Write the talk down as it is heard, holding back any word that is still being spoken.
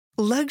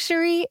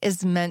Luxury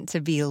is meant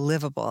to be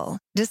livable.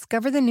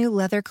 Discover the new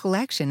leather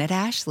collection at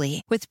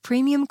Ashley with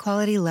premium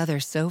quality leather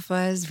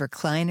sofas,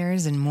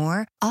 recliners, and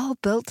more, all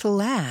built to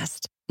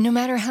last. No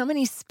matter how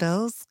many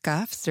spills,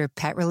 scuffs, or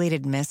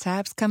pet-related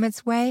mishaps come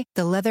its way,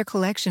 the leather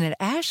collection at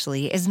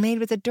Ashley is made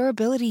with the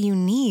durability you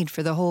need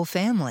for the whole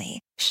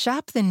family.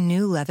 Shop the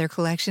new leather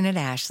collection at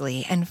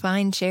Ashley and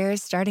find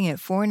chairs starting at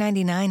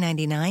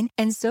 $499.99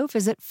 and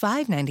sofas at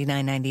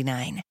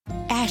 $599.99.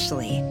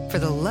 Ashley, for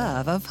the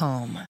love of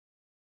home.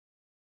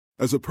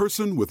 As a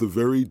person with a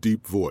very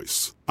deep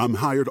voice, I'm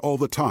hired all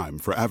the time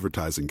for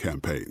advertising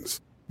campaigns.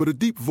 But a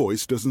deep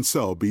voice doesn't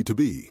sell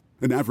B2B,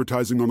 and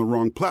advertising on the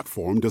wrong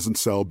platform doesn't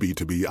sell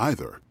B2B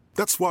either.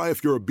 That's why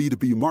if you're a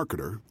B2B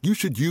marketer, you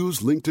should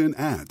use LinkedIn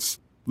ads.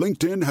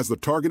 LinkedIn has the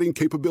targeting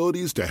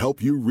capabilities to help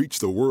you reach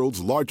the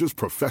world's largest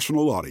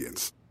professional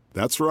audience.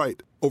 That's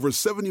right, over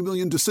 70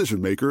 million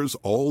decision makers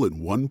all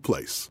in one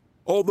place.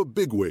 All the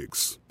big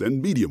wigs,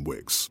 then medium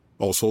wigs,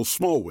 also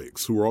small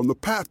wigs who are on the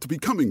path to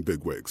becoming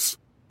big wigs.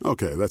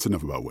 Okay, that's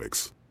enough about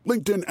wigs.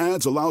 LinkedIn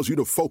ads allows you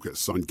to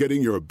focus on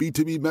getting your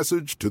B2B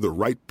message to the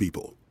right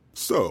people.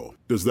 So,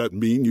 does that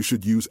mean you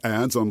should use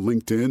ads on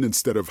LinkedIn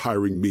instead of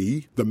hiring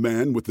me, the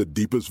man with the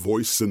deepest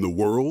voice in the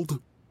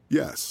world?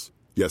 Yes.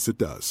 Yes, it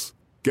does.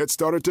 Get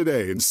started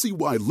today and see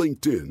why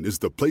LinkedIn is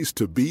the place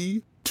to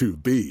be to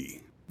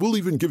be. We'll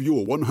even give you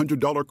a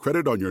 $100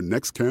 credit on your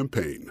next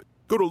campaign.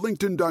 Go to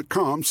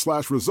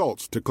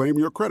linkedin.com/results to claim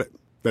your credit.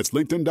 That's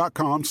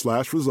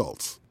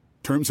linkedin.com/results.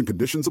 Terms and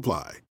conditions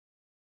apply.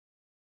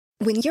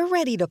 When you're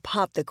ready to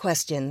pop the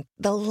question,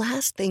 the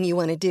last thing you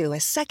want to do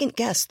is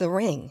second-guess the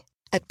ring.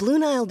 At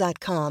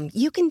BlueNile.com,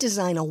 you can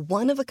design a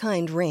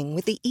one-of-a-kind ring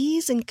with the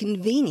ease and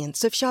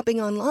convenience of shopping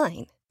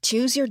online.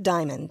 Choose your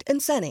diamond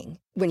and setting.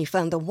 When you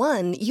find the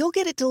one, you'll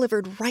get it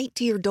delivered right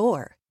to your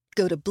door.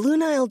 Go to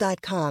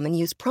BlueNile.com and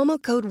use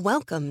promo code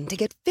WELCOME to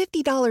get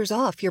 $50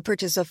 off your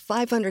purchase of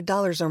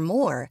 $500 or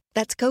more.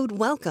 That's code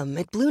WELCOME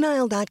at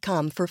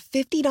BlueNile.com for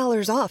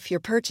 $50 off your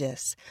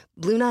purchase.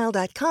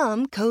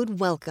 BlueNile.com, code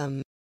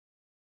WELCOME.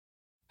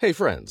 Hey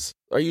friends,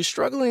 are you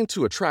struggling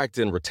to attract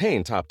and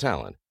retain top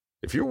talent?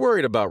 If you're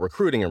worried about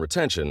recruiting and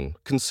retention,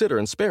 consider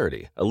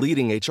Insperity, a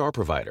leading HR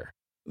provider.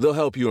 They'll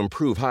help you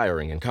improve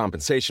hiring and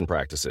compensation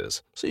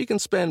practices so you can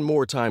spend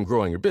more time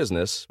growing your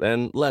business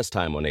and less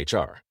time on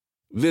HR.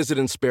 Visit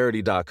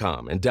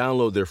Insperity.com and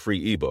download their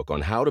free ebook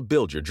on how to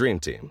build your dream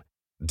team.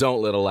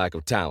 Don't let a lack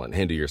of talent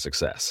hinder your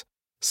success.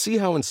 See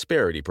how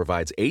Insperity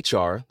provides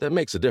HR that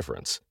makes a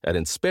difference at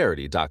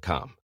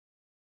Insperity.com.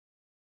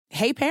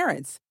 Hey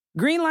parents,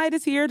 Greenlight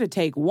is here to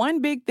take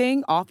one big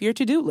thing off your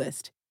to-do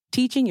list,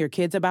 teaching your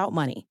kids about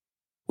money.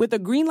 With a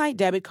Greenlight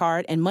debit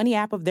card and money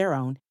app of their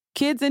own,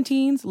 kids and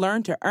teens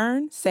learn to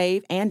earn,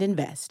 save, and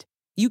invest.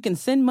 You can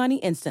send money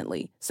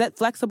instantly, set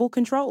flexible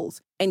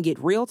controls, and get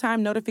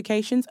real-time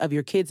notifications of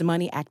your kids'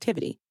 money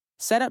activity.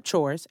 Set up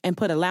chores and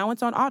put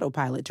allowance on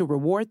autopilot to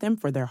reward them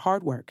for their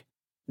hard work.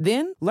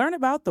 Then learn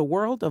about the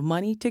world of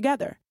money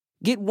together.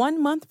 Get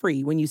 1 month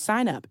free when you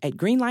sign up at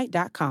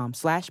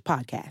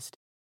greenlight.com/podcast.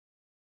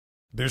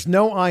 There's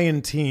no I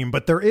in team,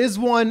 but there is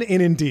one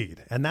in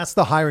Indeed, and that's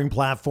the hiring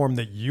platform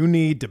that you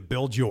need to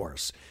build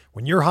yours.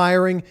 When you're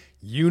hiring,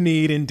 you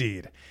need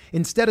Indeed.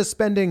 Instead of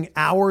spending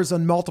hours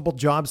on multiple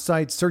job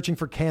sites searching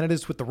for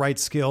candidates with the right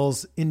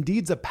skills,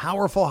 Indeed's a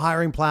powerful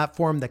hiring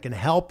platform that can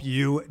help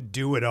you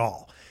do it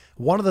all.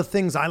 One of the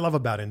things I love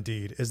about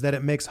Indeed is that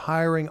it makes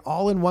hiring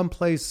all in one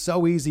place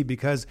so easy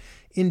because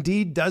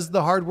Indeed does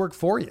the hard work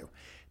for you.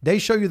 They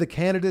show you the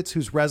candidates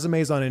whose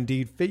resumes on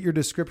Indeed fit your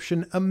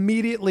description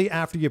immediately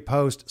after you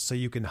post so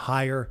you can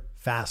hire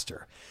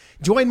faster.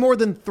 Join more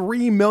than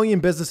 3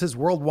 million businesses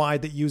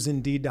worldwide that use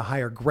Indeed to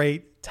hire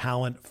great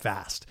talent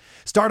fast.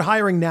 Start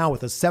hiring now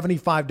with a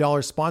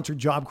 $75 sponsored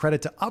job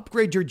credit to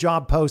upgrade your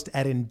job post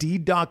at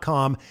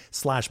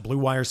Indeed.com/Blue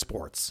Wire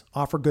Sports.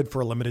 Offer good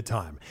for a limited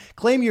time.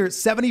 Claim your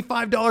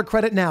 $75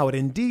 credit now at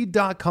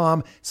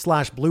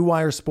Indeed.com/Blue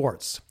Wire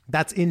Sports.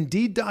 That's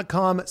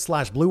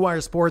Indeed.com/Blue Wire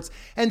Sports,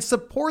 and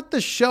support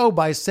the show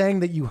by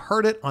saying that you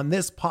heard it on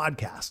this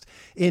podcast.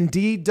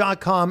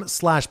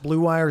 Indeed.com/Blue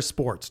Wire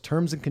Sports.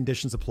 Terms and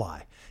conditions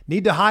apply.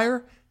 Need to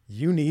hire?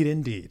 You need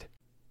Indeed.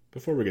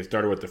 Before we get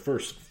started with the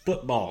first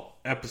football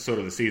episode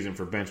of the season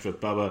for Bench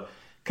with Bubba, a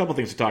couple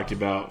things to talk to you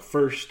about.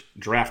 First,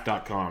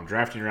 Draft.com.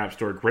 Draft in your app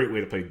store. Great way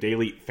to play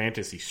daily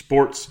fantasy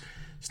sports.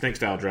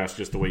 Snake-style drafts,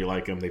 just the way you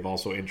like them. They've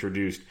also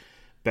introduced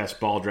best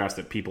ball drafts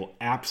that people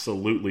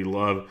absolutely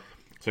love.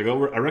 So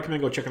I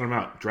recommend go checking them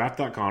out.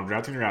 Draft.com,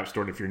 draft in your app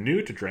store. And if you're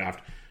new to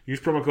Draft, use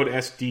promo code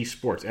SD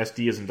Sports.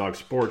 SD is in dog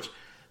sports.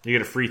 You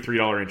get a free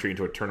 $3 entry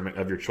into a tournament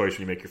of your choice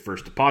when you make your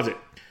first deposit.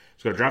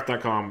 So go to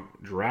Draft.com,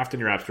 draft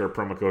in your app store,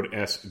 promo code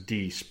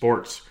SD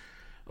Sports.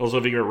 Also,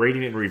 if you get a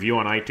rating and review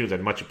on iTunes,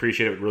 I'd much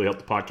appreciate it. It would really help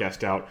the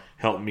podcast out,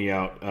 help me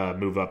out,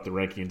 move up the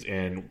rankings,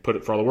 and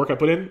for all the work I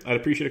put in, I'd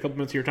appreciate a couple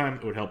minutes of your time.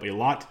 It would help a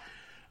lot.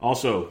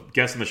 Also,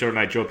 guest on the show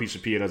tonight, Joe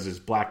Pisapia does his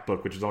Black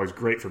Book, which is always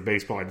great for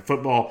baseball and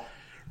football.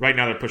 Right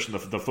now, they're pushing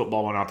the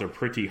football one out there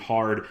pretty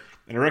hard,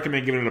 and I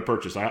recommend giving it a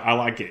purchase. I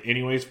like it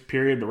anyways,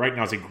 period, but right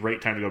now is a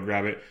great time to go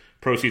grab it.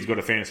 Proceeds go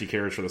to Fantasy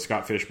Cares for the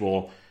Scott Fish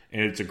Bowl.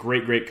 And it's a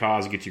great, great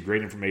cause. It gets you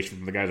great information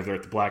from the guys over there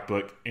at the Black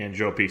Book and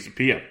Joe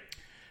Pisapia.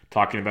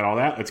 Talking about all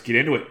that, let's get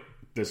into it.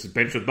 This is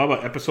Bench with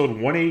Bubba, episode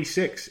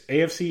 186,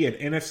 AFC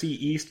and NFC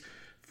East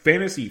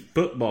Fantasy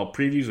Football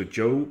Previews with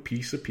Joe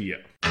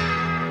Pisapia.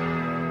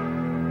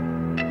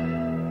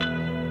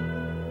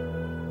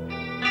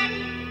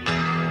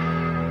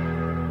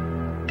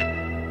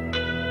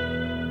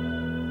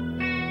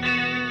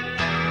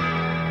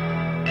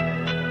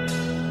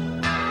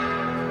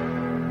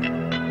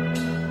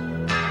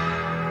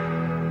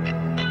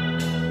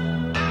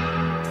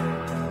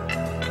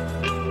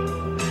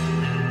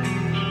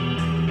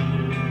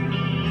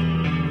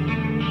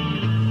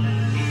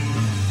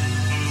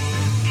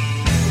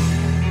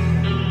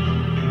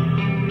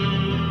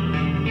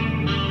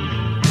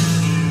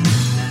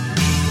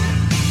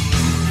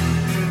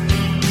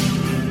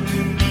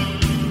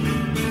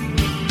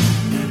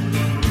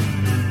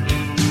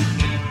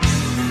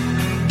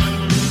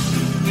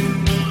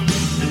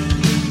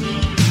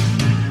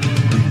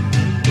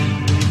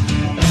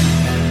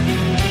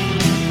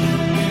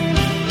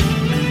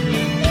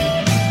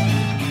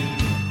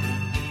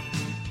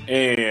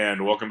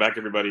 And welcome back,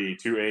 everybody,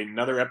 to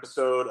another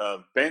episode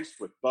of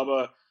Benched with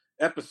Bubba,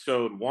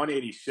 episode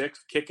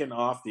 186, kicking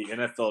off the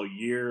NFL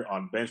year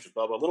on Benched with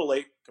Bubba. A little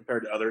late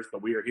compared to others,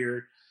 but we are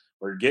here.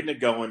 We're getting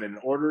it going. In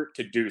order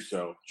to do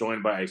so,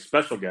 joined by a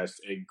special guest,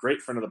 a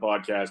great friend of the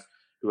podcast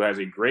who has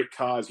a great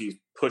cause he's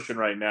pushing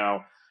right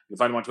now. You can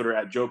find him on Twitter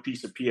at Joe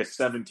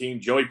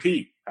Pisapia17. Joey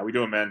P, how we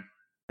doing, man?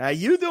 How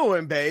you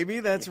doing, baby?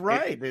 That's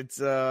right. It's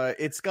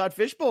Scott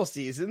Fish Bowl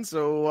season,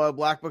 so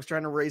Black Book's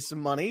trying to raise some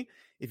money.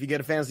 If you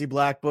get a Fantasy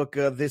Black Book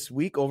this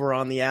week over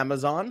on the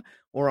Amazon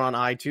or on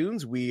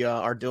iTunes, we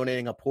are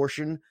donating a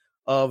portion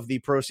of the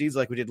proceeds,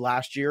 like we did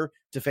last year,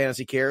 to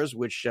Fantasy Cares,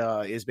 which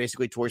is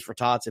basically Toys for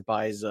Tots. It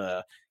buys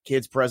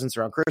kids presents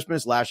around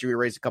Christmas. Last year we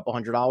raised a couple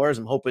 $100.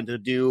 I'm hoping to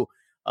do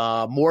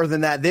more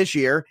than that this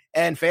year.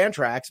 And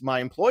Fantrax, my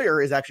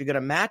employer, is actually going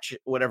to match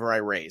whatever I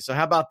raise. So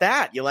how about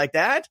that? You like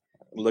that?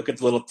 Look at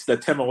the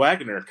Tim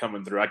Wagner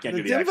coming through. I can't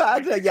do the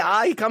accent.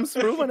 Yeah, he comes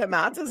through when it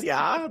matters.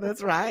 Yeah,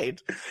 that's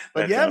right.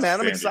 But yeah, man,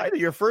 I'm excited.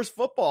 Your first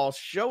football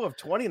show of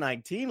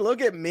 2019.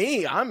 Look at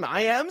me.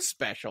 I am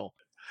special.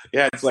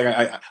 Yeah, it's like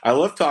I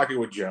love talking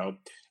with Joe.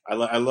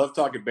 I love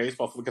talking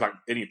baseball. We could talk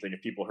anything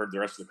if people heard the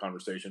rest of the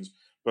conversations.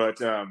 But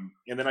and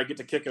then I get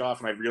to kick it off,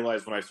 and I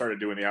realized when I started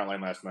doing the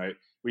outline last night,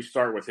 we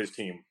start with his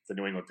team, the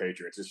New England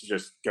Patriots. This is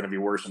just going to be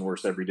worse and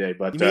worse every day.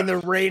 But you mean the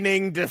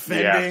reigning,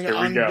 defending,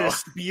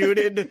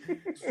 undisputed,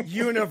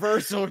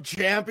 universal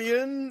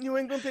champion New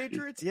England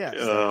Patriots? Yes.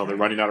 Oh, they're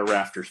running out of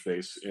rafter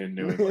space in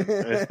New England.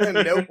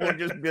 Nope, we'll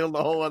just build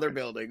a whole other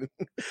building.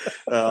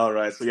 All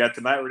right. So, yeah,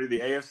 tonight we're doing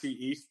the AFC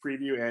East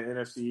preview and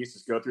NFC East.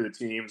 Just go through the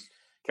teams,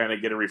 kind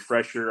of get a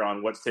refresher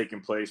on what's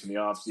taking place in the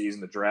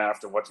offseason, the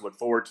draft, and what to look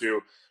forward to.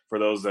 For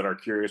those that are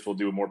curious, we'll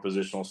do more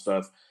positional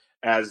stuff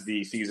as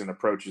the season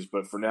approaches.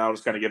 But for now,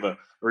 just kind of give a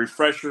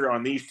refresher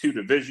on these two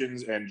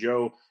divisions. And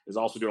Joe is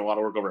also doing a lot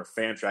of work over at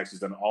Fantrax. He's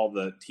done all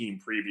the team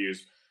previews.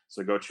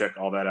 So go check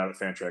all that out at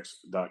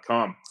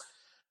fantrax.com.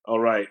 All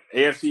right.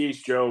 AFC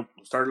East, Joe,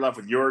 started off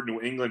with your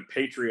New England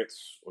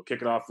Patriots. We'll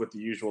kick it off with the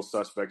usual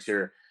suspects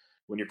here.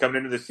 When you're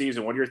coming into the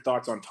season, what are your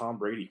thoughts on Tom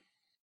Brady?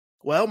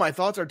 Well, my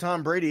thoughts on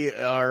Tom Brady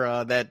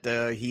are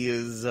that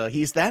he's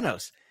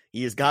Thanos.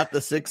 He has got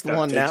the sixth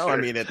one now. Sure. I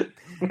mean,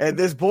 at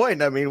this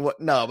point, I mean,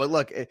 but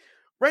look,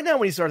 right now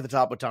when you start at the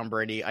top with Tom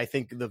Brady, I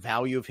think the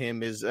value of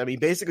him is, I mean,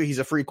 basically he's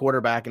a free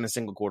quarterback in a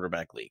single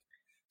quarterback league.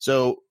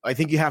 So I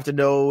think you have to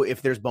know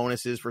if there's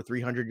bonuses for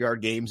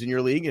 300-yard games in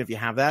your league. And if you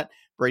have that,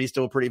 Brady's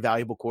still a pretty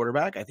valuable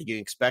quarterback. I think you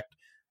can expect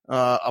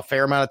a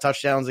fair amount of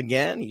touchdowns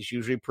again. He's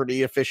usually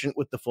pretty efficient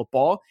with the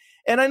football.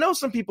 And I know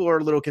some people are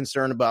a little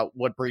concerned about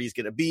what Brady's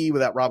going to be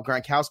without Rob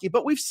Gronkowski,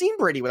 but we've seen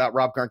Brady without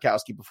Rob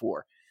Gronkowski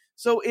before.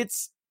 So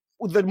it's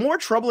the more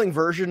troubling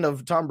version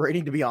of Tom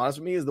Brady, to be honest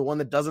with me, is the one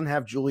that doesn't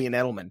have Julian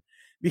Edelman,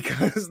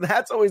 because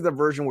that's always the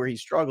version where he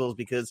struggles,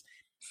 because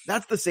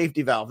that's the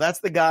safety valve. That's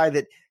the guy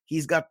that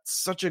he's got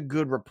such a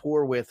good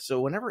rapport with.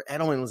 So whenever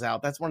Edelman was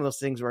out, that's one of those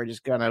things where I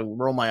just kind of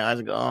roll my eyes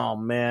and go, oh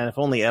man, if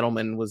only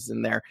Edelman was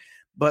in there.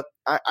 But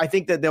I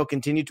think that they'll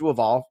continue to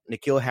evolve.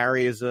 N'Keal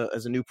Harry is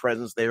a new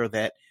presence there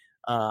that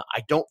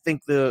I don't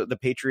think the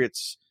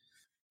Patriots,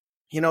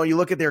 you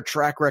look at their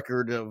track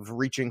record of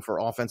reaching for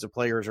offensive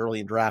players early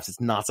in drafts.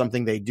 It's not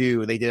something they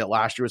do. They did it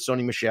last year with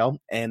Sony Michel,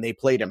 and they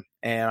played him.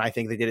 And I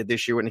think they did it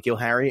this year with N'Keal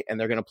Harry, and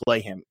they're going to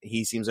play him.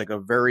 He seems like a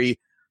very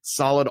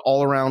solid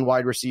all-around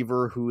wide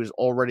receiver who is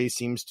already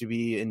seems to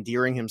be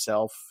endearing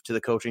himself to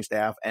the coaching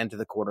staff and to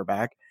the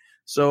quarterback.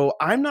 So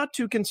I'm not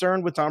too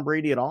concerned with Tom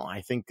Brady at all.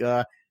 I think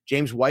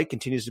James White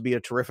continues to be a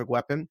terrific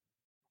weapon.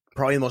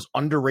 Probably the most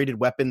underrated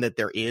weapon that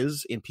there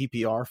is in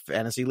PPR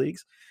fantasy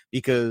leagues,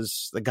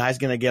 because the guy's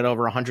going to get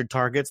over 100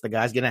 targets. The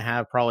guy's going to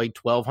have probably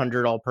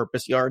 1,200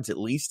 all-purpose yards at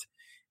least.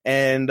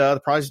 And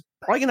probably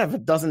going to have a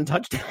dozen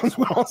touchdowns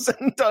when all said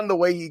and done the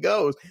way he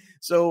goes.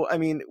 So, I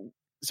mean,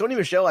 Sony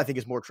Michel, I think,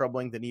 is more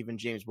troubling than even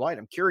James White.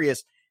 I'm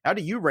curious How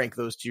do you rank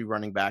those two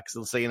running backs,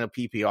 let's say in a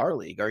PPR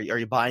league? Are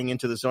you buying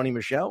into the Sony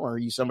Michel, or are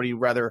you somebody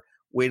who'd rather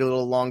wait a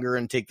little longer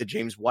and take the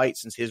James White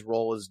since his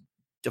role is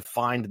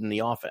defined in the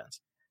offense?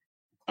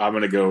 I'm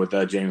going to go with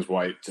James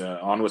White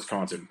on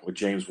Wisconsin with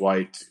James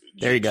White.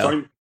 There you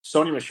go.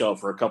 Sony Michel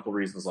for a couple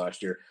reasons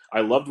last year.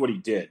 I loved what he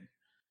did,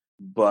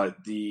 but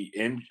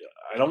I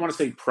don't want to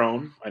say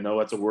prone. I know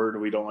that's a word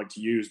we don't like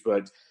to use,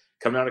 but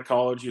coming out of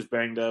college, he was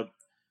banged up.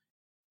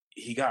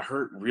 He got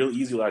hurt real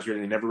easy last year,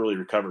 and he never really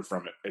recovered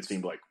from it, it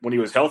seemed like. When he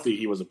was healthy,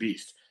 he was a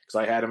beast because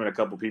I had him in a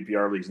couple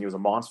PPR leagues, and he was a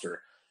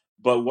monster.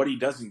 But what he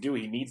doesn't do,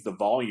 he needs the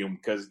volume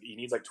because he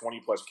needs like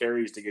 20-plus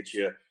carries to get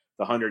you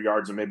the 100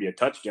 yards and maybe a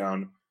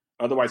touchdown.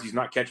 Otherwise, he's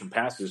not catching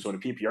passes. So in a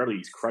PPR league,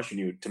 he's crushing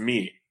you, to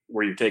me,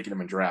 where you're taking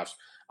him in drafts.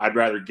 I'd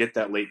rather get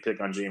that late pick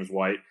on James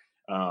White.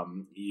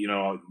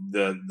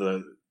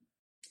 The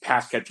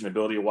pass-catching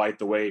ability of White,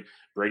 the way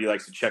Brady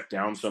likes to check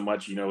down so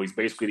much, he's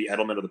basically the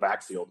Edelman of the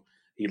backfield.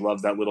 He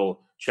loves that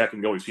little check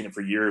and go. We've seen it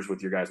for years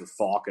with your guys with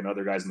Falk and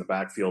other guys in the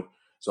backfield.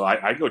 So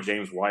I'd go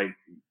James White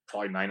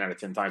probably 9 out of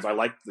 10 times. I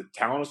like the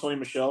talent of Sony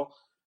Michel,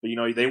 but,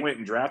 they went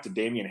and drafted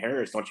Damian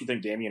Harris. Don't you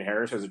think Damian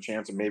Harris has a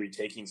chance of maybe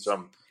taking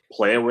some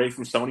play away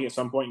from Sony at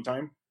some point in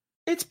time?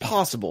 It's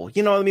possible.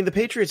 The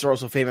Patriots are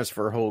also famous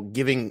for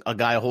giving a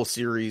guy a whole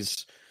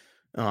series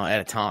at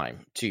a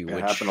time, too.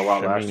 It happened a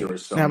lot last year.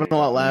 Happened a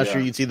lot last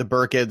year. You'd see the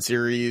Burkhead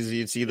series.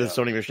 You'd see the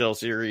Sony Michel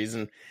series.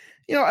 And,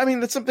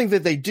 that's something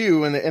that they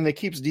do, and it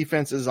keeps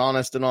defenses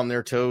honest and on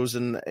their toes.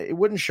 And it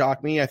wouldn't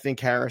shock me. I think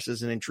Harris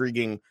is an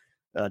intriguing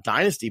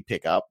dynasty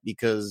pickup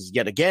because,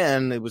 yet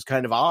again, it was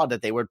kind of odd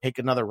that they would pick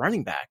another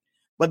running back.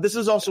 But this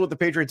is also what the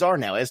Patriots are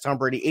now. As Tom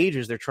Brady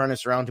ages, they're trying to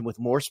surround him with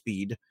more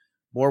speed,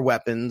 more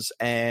weapons,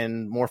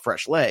 and more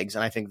fresh legs.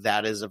 And I think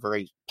that is a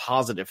very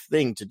positive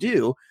thing to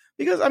do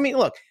because,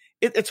 look,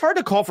 it's hard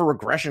to call for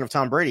regression of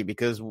Tom Brady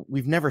because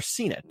we've never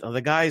seen it.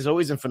 The guy is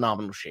always in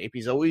phenomenal shape.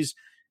 He's always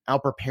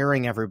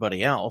out-preparing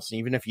everybody else.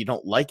 Even if you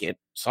don't like it,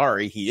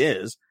 sorry, he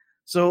is.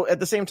 So at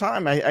the same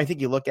time, I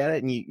think you look at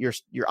it and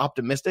you're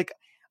optimistic.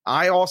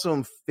 I also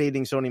am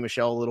fading Sony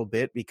Michel a little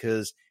bit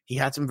because he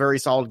had some very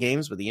solid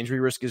games, but the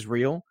injury risk is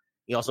real.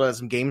 He also had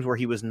some games where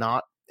he was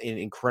not an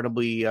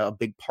incredibly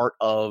big part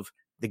of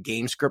the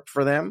game script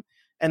for them,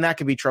 and that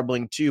could be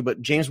troubling too.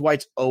 But James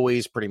White's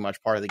always pretty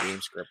much part of the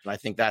game script, and I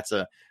think that's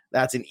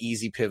an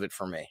easy pivot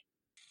for me.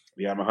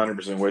 Yeah, I'm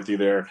 100% with you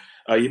there.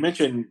 You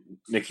mentioned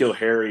N'Keal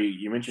Harry.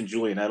 You mentioned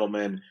Julian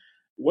Edelman.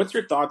 What's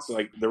your thoughts,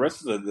 like the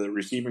rest of the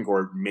receiving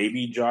core,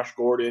 maybe Josh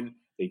Gordon?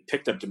 They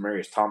picked up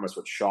Demaryius Thomas,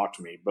 which shocked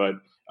me, but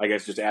I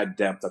guess just add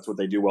depth. That's what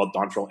they do well.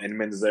 Dontrell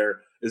Inman's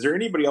there. Is there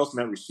anybody else in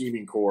that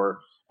receiving core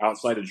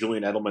outside of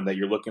Julian Edelman that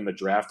you're looking to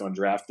draft on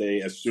draft day,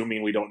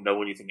 assuming we don't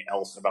know anything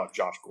else about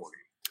Josh Gordon?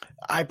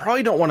 I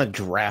probably don't want to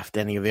draft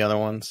any of the other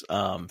ones.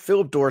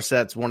 Philip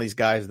Dorsett's one of these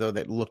guys, though,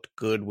 that looked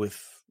good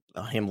with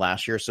him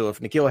last year. So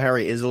if N'Keal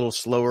Harry is a little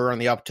slower on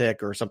the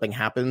uptick or something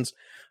happens,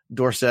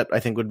 Dorsett,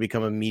 I think, would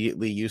become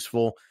immediately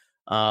useful.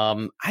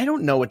 I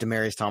don't know what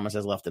Demaryius Thomas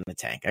has left in the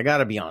tank. I got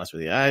to be honest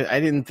with you.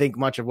 I didn't think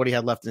much of what he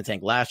had left in the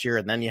tank last year,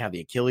 and then you have the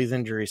Achilles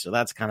injury, so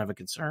that's kind of a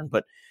concern.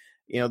 But,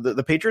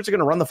 the Patriots are going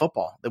to run the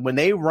football. When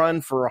they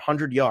run for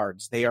 100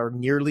 yards, they are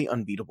nearly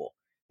unbeatable.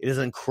 It is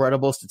an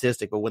incredible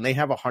statistic, but when they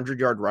have a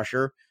 100-yard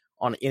rusher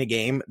in a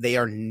game, they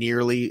are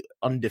nearly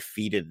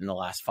undefeated in the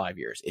last 5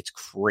 years. It's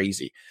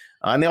crazy.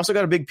 And they also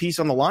got a big piece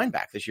on the line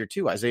back this year,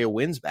 too. Isaiah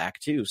Wynn's back,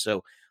 too.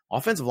 So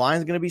offensive line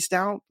is going to be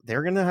stout.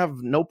 They're going to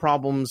have no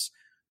problems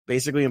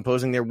basically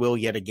imposing their will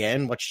yet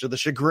again, much to the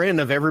chagrin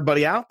of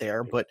everybody out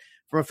there. But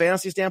from a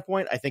fantasy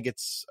standpoint, I think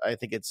it's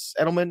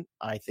Edelman.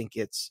 I think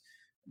it's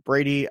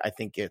Brady. I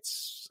think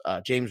it's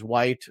James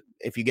White.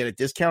 If you get a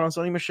discount on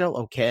Sony Michel,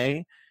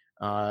 okay.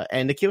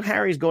 And N'Keal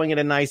Harry's going at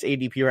a nice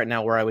ADP right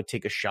now where I would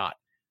take a shot.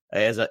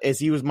 As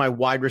he was my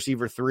wide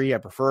receiver 3, I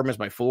prefer him as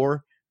my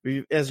 4.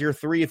 As your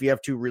 3, if you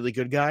have 2 really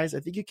good guys, I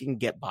think you can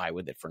get by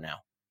with it for now.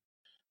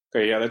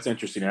 Okay, yeah, that's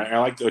interesting. I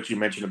like what you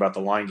mentioned about the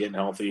line getting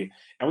healthy.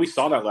 And we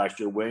saw that last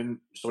year when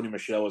Sony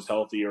Michel was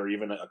healthy or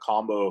even a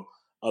combo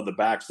of the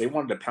backs. They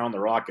wanted to pound the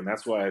rock, and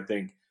that's why I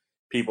think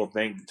people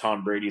think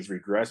Tom Brady is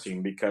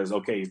regressing because,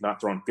 okay, he's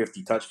not throwing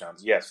 50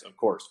 touchdowns. Yes, of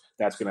course,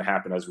 that's going to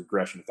happen as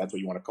regression, if that's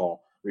what you want to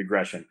call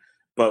regression.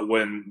 But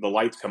when the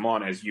lights come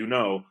on, as you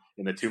know,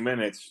 in the 2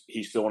 minutes,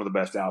 he's still one of the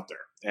best out there.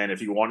 And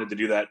if he wanted to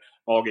do that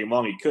all game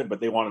long, he could,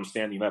 but they want him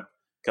standing up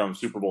come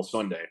Super Bowl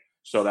Sunday.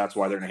 So that's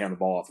why they're going to hand the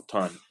ball off a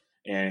ton.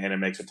 And it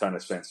makes a ton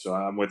of sense. So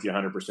I'm with you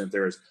 100%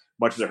 there. As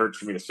much as it hurts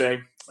for me to say,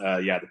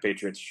 the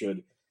Patriots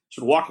should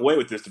walk away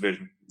with this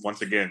division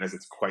once again, as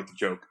it's quite the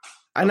joke.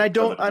 And I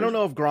don't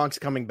know if Gronk's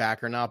coming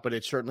back or not, but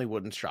it certainly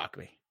wouldn't shock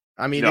me.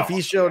 I mean, if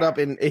he showed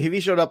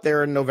up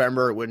there in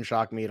November, it wouldn't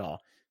shock me at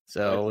all.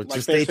 So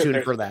just stay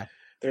tuned for that.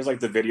 There's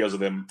like the videos of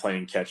them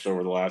playing catch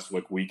over the last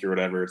week or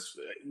whatever.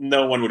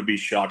 No one would be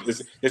shocked.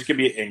 This could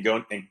be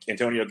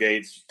Antonio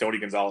Gates, Tony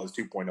Gonzalez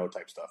 2.0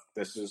 type stuff.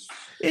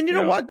 And you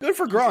know what? Good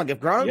for Gronk. If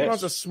Gronk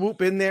wants to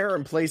swoop in there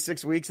and play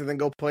 6 weeks and then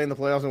go play in the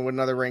playoffs and win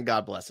another ring,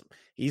 God bless him.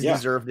 He's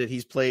deserved it.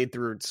 He's played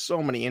through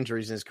so many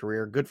injuries in his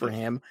career. Good for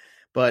him.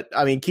 But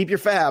I mean, keep your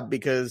fab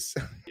because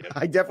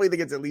I definitely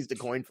think it's at least a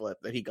coin flip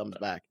that he comes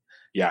back.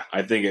 Yeah,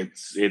 I think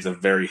it's a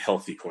very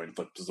healthy coin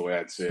flip is the way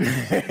I'd say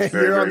it.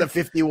 You're on the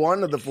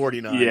 51 of the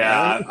 49.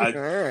 Yeah, right?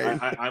 All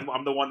right.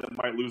 I'm the one that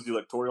might lose the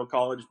electoral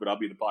college, but I'll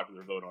be the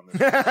popular vote on this.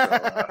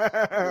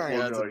 So,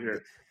 we'll go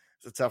here.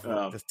 It's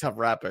a tough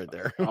rap right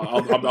there.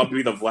 I'll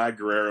be the Vlad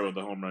Guerrero of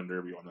the home run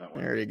derby on that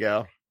one. There you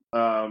go.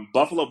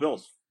 Buffalo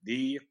Bills.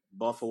 The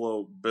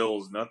Buffalo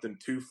Bills. Nothing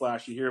too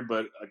flashy here,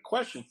 but a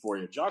question for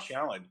you. Josh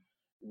Allen,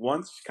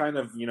 once kind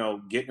of,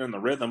 getting in the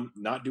rhythm,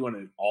 not doing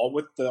it all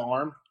with the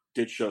arm,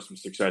 did show some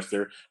success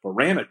there, but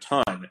ran a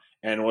ton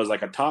and was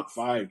like a top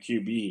 5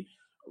 QB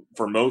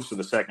for most of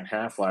the second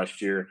half last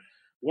year.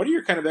 What are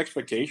your kind of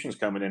expectations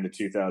coming into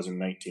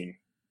 2019?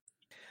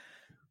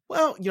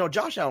 Well,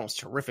 Josh Allen was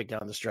terrific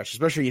down the stretch,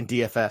 especially in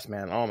DFS,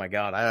 man. Oh my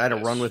God. I had a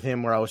run with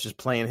him where I was just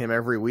playing him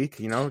every week,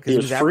 because he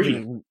was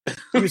free.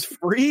 He was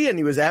free and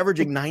he was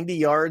averaging 90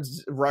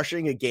 yards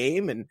rushing a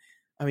game. And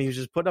I mean, he was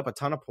just putting up a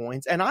ton of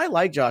points. And I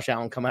like Josh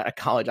Allen coming out of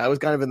college. I was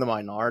kind of in the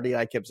minority.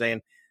 I kept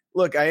saying,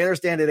 look, I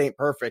understand it ain't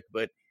perfect,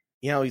 but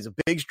he's a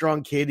big,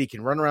 strong kid. He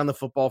can run around the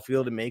football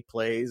field and make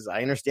plays.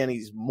 I understand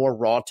he's more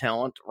raw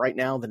talent right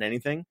now than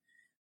anything,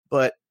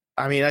 but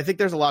I mean, I think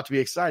there's a lot to be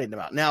excited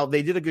about. Now,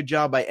 they did a good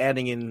job by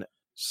adding in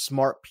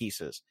smart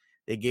pieces.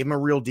 They gave him a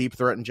real deep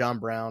threat in John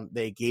Brown.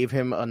 They gave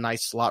him a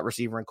nice slot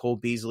receiver in Cole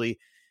Beasley.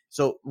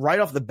 So right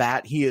off the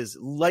bat, he is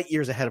light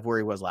years ahead of where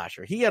he was last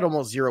year. He had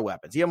almost zero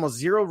weapons. He had almost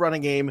zero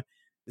running game,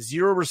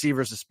 zero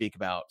receivers to speak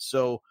about.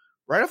 So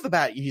right off the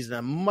bat, he's in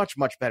a much,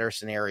 much better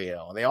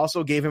scenario. And they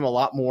also gave him a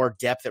lot more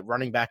depth at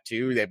running back,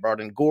 too. They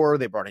brought in Gore.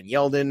 They brought in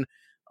Yeldon.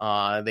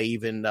 They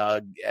even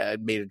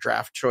made a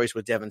draft choice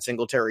with Devin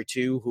Singletary,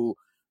 too, who,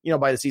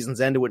 by the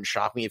season's end, it wouldn't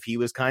shock me if he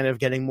was kind of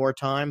getting more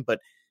time. But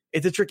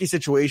it's a tricky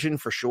situation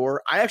for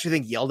sure. I actually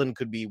think Yeldon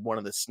could be one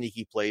of the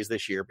sneaky plays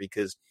this year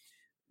because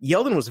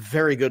Yeldon was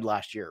very good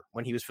last year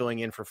when he was filling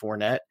in for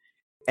Fournette.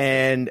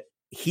 And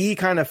he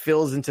kind of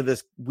fills into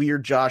this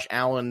weird Josh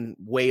Allen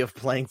way of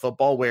playing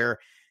football where,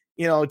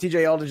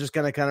 TJ Yeldon's just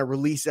going to kind of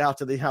release out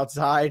to the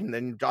outside, and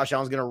then Josh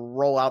Allen's going to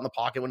roll out in the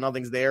pocket when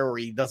nothing's there or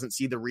he doesn't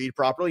see the read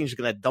properly. He's just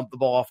going to dump the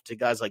ball off to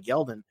guys like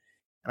Yeldon.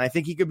 And I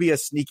think he could be a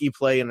sneaky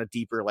play in a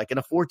deeper, like in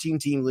a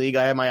 14-team league.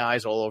 I have my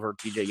eyes all over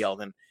TJ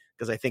Yeldon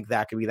because I think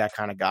that could be that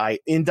kind of guy.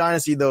 In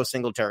Dynasty, though,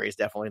 Singletary is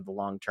definitely the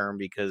long term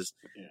because,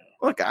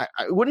 look, I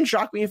wouldn't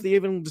shock me if they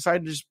even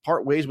decided to just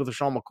part ways with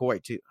LaShawn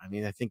McCoy, too. I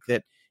mean, I think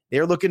that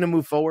they're looking to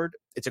move forward.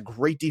 It's a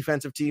great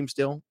defensive team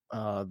still.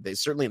 They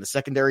certainly in the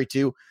secondary,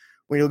 too.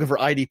 When you're looking for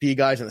IDP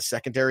guys in the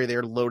secondary,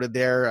 they're loaded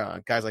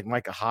there. Guys like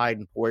Micah Hyde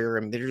and Poyer,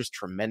 I mean, they're just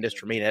tremendous.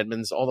 Tremaine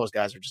Edmonds, all those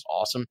guys are just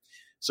awesome.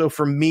 So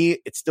for me,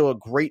 it's still a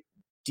great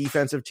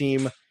defensive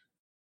team.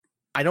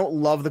 I don't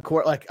love the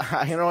court. Like,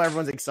 I know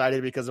everyone's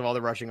excited because of all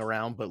the rushing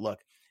around, but look,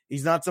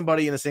 he's not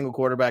somebody in a single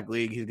quarterback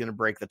league who's going to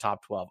break the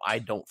top 12. I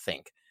don't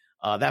think.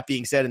 That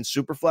being said, in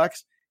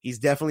Superflex, he's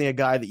definitely a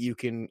guy that you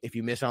can, if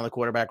you miss on the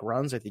quarterback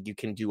runs, I think you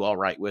can do all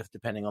right with,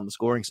 depending on the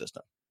scoring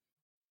system.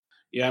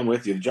 Yeah, I'm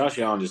with you. Josh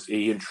Allen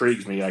he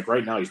intrigues me. Like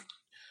right now, he's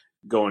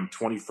going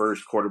 21st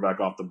quarterback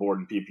off the board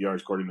in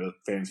PPRs according to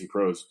Fantasy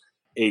Pros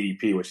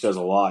ADP, which says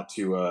a lot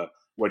to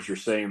what you're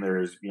saying.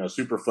 There is,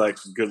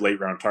 Superflex, good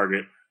late round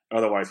target.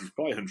 Otherwise, he's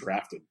probably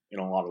undrafted in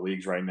a lot of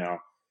leagues right now.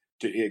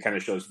 It kind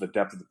of shows the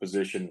depth of the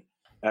position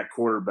at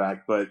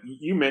quarterback. But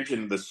you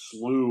mentioned the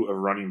slew of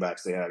running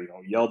backs they have.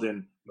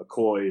 Yeldon,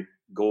 McCoy,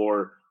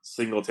 Gore,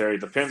 Singletary. It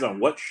depends on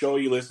what show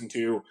you listen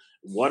to,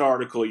 what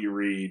article you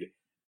read.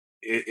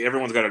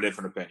 Everyone's got a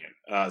different opinion.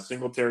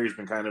 Singletary's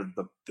been kind of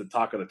the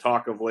talk of the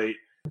talk of late.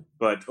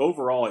 But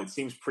overall, it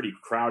seems pretty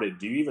crowded.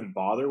 Do you even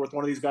bother with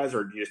one of these guys,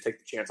 or do you just take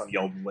the chance on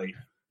Yeldon late?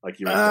 Like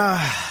you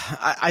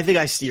I think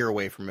I steer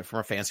away from it from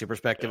a fantasy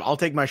perspective. I'll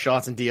take my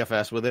shots in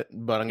DFS with it,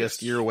 but I'm going to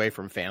steer away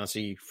from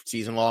fantasy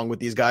season long with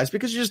these guys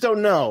because you just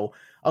don't know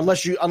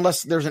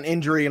unless there's an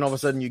injury and all of a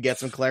sudden you get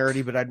some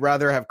clarity. But I'd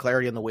rather have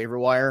clarity on the waiver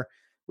wire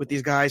with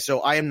these guys.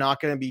 So I am not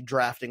going to be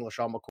drafting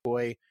LaShawn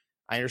McCoy.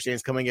 I understand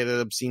it's coming at an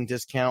obscene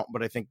discount,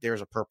 but I think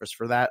there's a purpose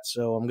for that.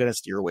 So I'm going to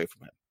steer away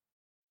from it.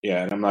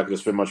 Yeah, and I'm not going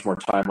to spend much more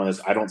time on this.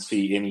 I don't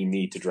see any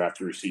need to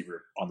draft a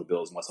receiver on the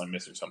Bills unless I'm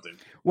missing something.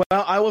 Well,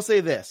 I will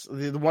say this.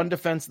 The one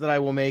defense that I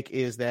will make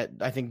is that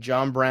I think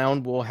John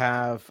Brown will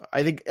have –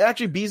 I think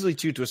actually Beasley,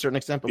 too, to a certain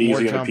extent, but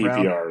Beasley more John PPR,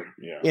 Brown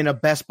in a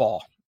best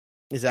ball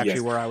is actually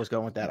where I was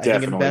going with that. Definitely. I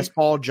think in best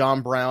ball,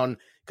 John Brown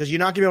 – because you're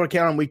not going to be able to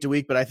count on week to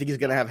week, but I think he's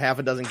going to have half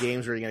a dozen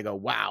games where you're going to go,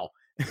 wow.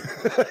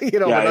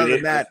 Other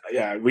than that.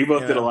 Yeah, we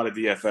both did a lot of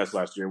DFS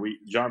last year.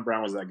 John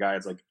Brown was that guy.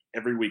 It's like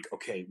every week,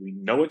 okay, we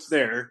know it's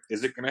there.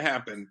 Is it going to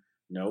happen?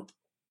 Nope.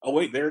 Oh,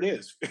 wait, there it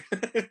is.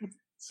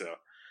 So,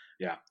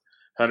 yeah,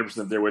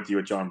 100% there with you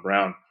with John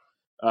Brown.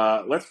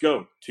 Let's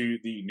go to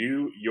the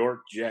New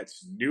York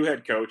Jets. New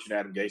head coach and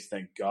Adam Gase.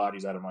 Thank God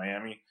he's out of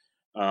Miami.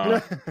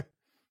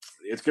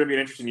 It's going to be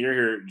an interesting year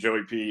here,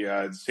 Joey P.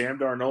 Sam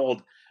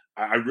Darnold.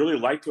 I really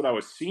liked what I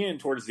was seeing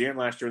towards the end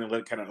last year, and they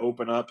let it kind of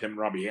open up. Him and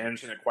Robbie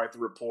Anderson had quite the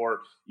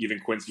rapport. Even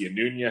Quincy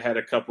Anunia had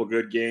a couple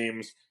good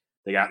games.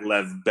 They got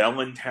Lev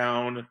Bell in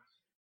town.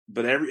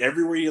 But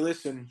everywhere you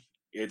listen,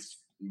 it's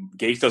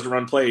Gase doesn't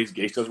run plays.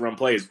 Gase doesn't run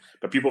plays.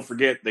 But people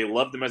forget they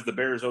loved him as the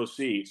Bears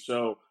OC.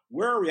 So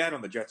where are we at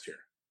on the Jets here?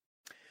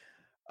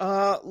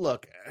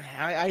 Look,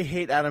 I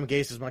hate Adam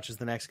Gase as much as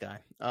the next guy.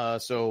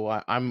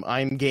 So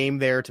I'm game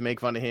there to make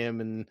fun of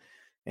him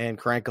and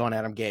crank on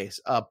Adam Gase.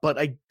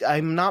 But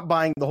I'm not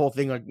buying the whole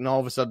thing. Like, and all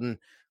of a sudden,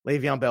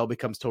 Le'Veon Bell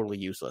becomes totally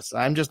useless.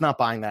 I'm just not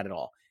buying that at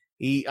all.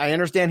 I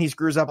understand he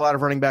screws up a lot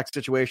of running back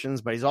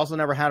situations, but he's also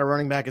never had a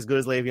running back as good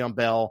as Le'Veon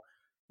Bell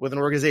with an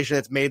organization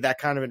that's made that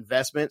kind of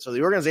investment. So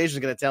the organization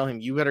is going to tell him,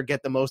 you better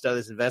get the most out of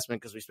this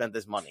investment because we spent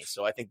this money.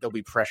 So I think there'll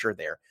be pressure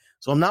there.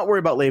 So I'm not worried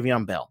about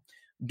Le'Veon Bell.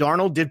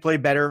 Darnold did play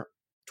better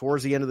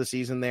towards the end of the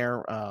season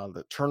there.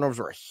 The turnovers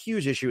were a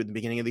huge issue at the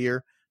beginning of the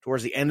year.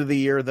 Towards the end of the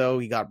year, though,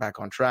 he got back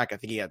on track. I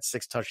think he had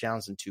 6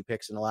 touchdowns and 2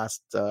 picks in the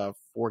last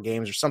 4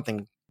 games or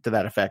something to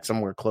that effect,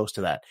 somewhere close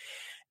to that.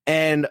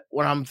 And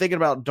when I'm thinking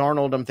about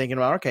Darnold, I'm thinking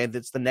about, okay,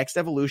 that's the next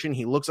evolution.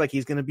 He looks like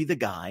he's going to be the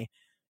guy.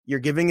 You're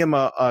giving him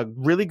a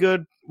really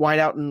good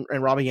wideout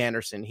in Robbie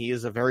Anderson. He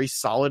is a very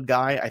solid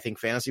guy. I think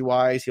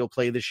fantasy-wise, he'll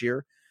play this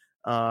year,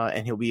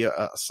 and he'll be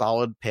a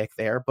solid pick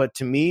there. But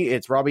to me,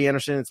 it's Robbie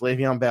Anderson, it's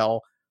Le'Veon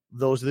Bell.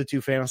 Those are the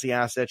 2 fantasy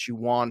assets you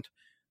want.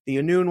 The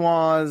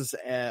Enunwas,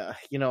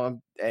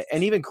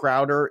 and even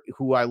Crowder,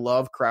 who I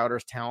love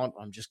Crowder's talent.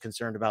 I'm just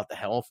concerned about the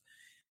health.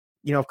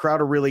 If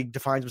Crowder really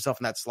defines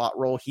himself in that slot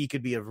role, he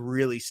could be a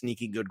really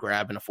sneaky good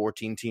grab in a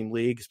 14-team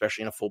league,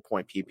 especially in a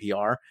full-point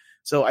PPR.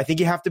 So I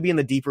think you have to be in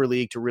the deeper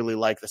league to really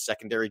like the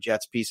secondary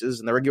Jets pieces.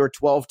 And the regular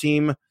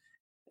 12-team,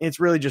 it's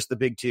really just the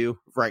big 2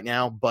 right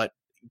now. But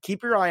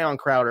keep your eye on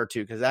Crowder,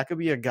 too, because that could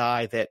be a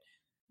guy that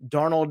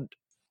Darnold,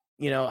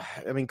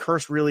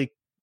 Kearse really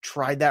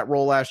tried that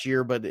role last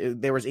year, but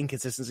there was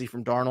inconsistency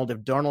from Darnold. If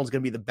Darnold's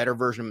going to be the better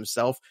version of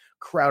himself,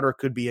 Crowder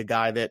could be a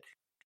guy that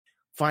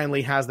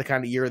finally has the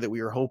kind of year that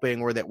we were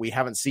hoping or that we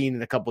haven't seen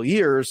in a couple of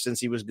years since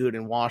he was good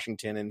in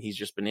Washington and he's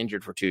just been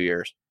injured for 2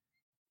 years.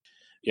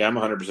 Yeah, I'm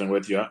 100%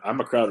 with you. I'm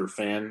a Crowder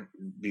fan.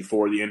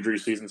 Before the injury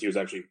seasons, he was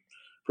actually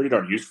pretty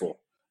darn useful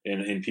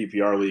in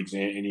PPR leagues.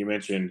 And you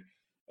mentioned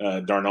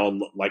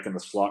Darnold liking the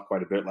slot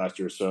quite a bit last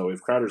year. So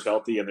if Crowder's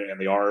healthy and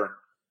they are,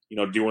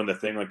 doing the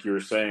thing like you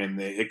were saying,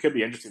 it could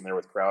be interesting there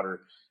with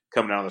Crowder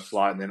coming out of the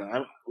slot. And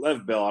then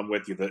Lev Bell, I'm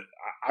with you. That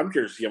I'm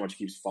curious to see how much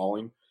he keeps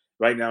falling.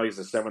 Right now, he's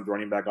the 7th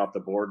running back off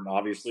the board, and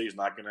obviously he's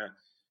not going to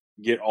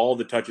get all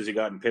the touches he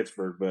got in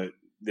Pittsburgh. But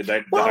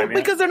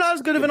because they're not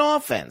as good of an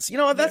offense.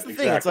 That's the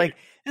thing. Exactly.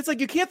 It's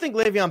like you can't think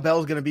Le'Veon Bell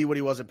is going to be what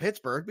he was in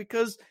Pittsburgh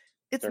because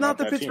they're not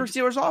the Pittsburgh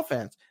Steelers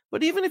offense.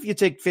 But even if you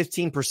take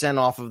 15%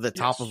 off of the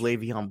top of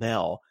Le'Veon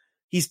Bell,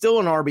 he's still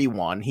an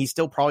RB1. He's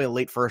still probably a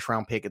late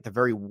first-round pick at the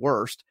very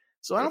worst.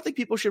 So I don't think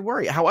people should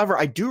worry. However,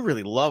 I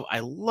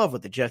love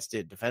what the Jets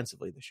did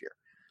defensively this year.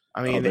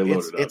 I mean,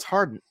 it's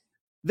hard.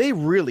 They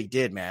really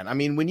did, man. I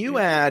mean, when you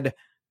had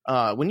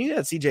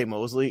CJ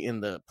Mosley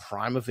in the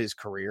prime of his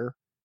career,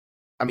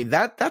 I mean,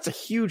 that's a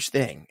huge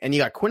thing. And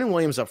you got Quinnen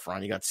Williams up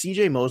front, you got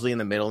CJ Mosley in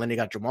the middle, and then you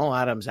got Jamal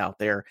Adams out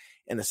there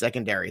in the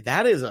secondary.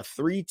 That is a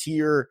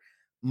 3-tier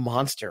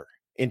monster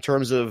in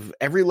terms of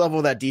every level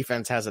of that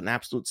defense has an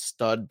absolute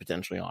stud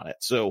potentially on it.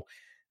 So,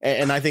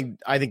 and I think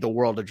the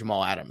world of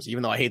Jamal Adams.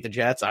 Even though I hate the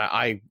Jets,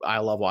 I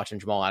love watching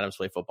Jamal Adams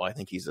play football. I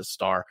think he's a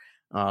star.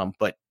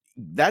 But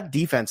that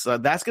defense,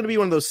 that's going to be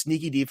one of those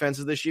sneaky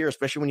defenses this year,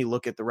 especially when you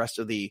look at the rest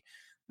of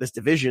this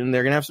division.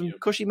 They're going to have some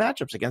cushy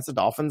matchups against the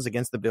Dolphins,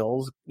 against the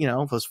Bills,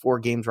 those 4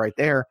 games right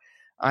there.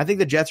 I think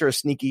the Jets are a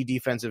sneaky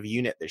defensive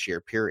unit this year,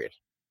 period.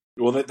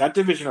 Well, that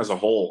division as a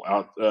whole,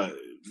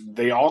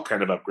 they all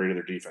kind of upgraded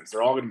their defense.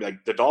 They're all going to be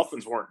like, the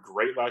Dolphins weren't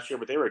great last year,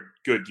 but they were a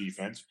good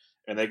defense,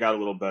 and they got a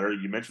little better.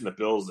 You mentioned the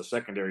Bills. The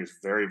secondary is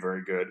very,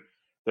 very good.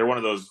 They're one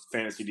of those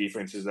fantasy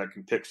defenses that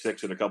can pick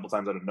 6 a couple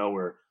times out of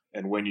nowhere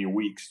and win you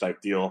weeks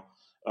type deal.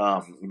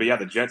 But yeah,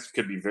 the Jets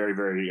could be very,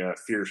 very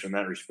fierce in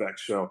that respect.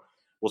 So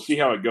we'll see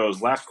how it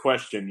goes. Last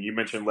question. You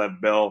mentioned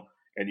Lev Bell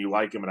and you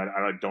like him, and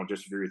I don't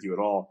disagree with you at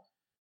all.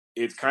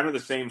 It's kind of the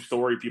same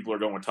story. People are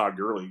going with Todd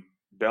Gurley.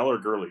 Bell or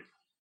Gurley?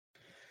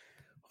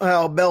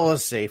 Well, Bell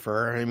is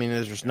safer. I mean,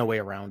 there's just no way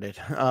around it.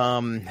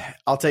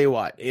 I'll tell you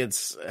what.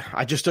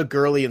 I just took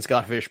Gurley and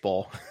Scott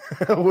Fishbowl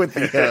with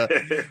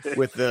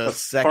the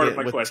second part of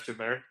my question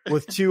there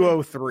with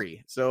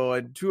 203. So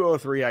at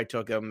 203, I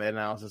took him, and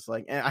I was just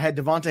like, I had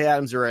Devontae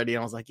Adams already,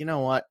 and I was like, you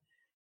know what?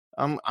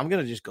 I'm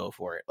gonna just go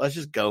for it. Let's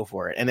just go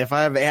for it. And if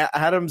I have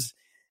Adams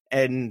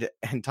and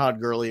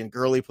Todd Gurley, and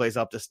Gurley plays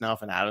up to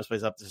snuff, and Adams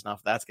plays up to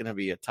snuff, that's gonna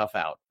be a tough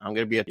out. I'm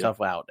gonna be a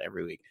tough out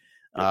every week.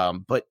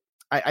 But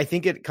I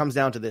think it comes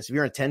down to this. If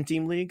you're in a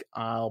 10-team league,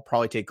 I'll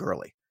probably take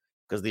Gurley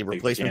because the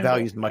replacement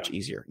value is much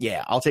easier.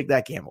 Yeah, I'll take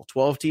that gamble.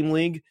 12-team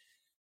league,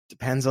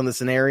 depends on the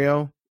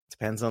scenario,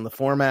 depends on the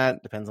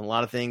format, depends on a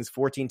lot of things.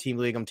 14-team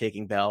league, I'm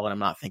taking Bell, and I'm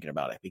not thinking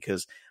about it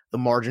because the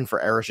margin for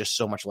error is just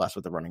so much less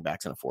with the running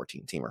backs in a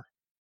 14-teamer.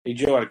 Hey,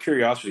 Joe, out of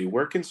curiosity,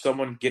 where can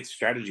someone get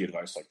strategy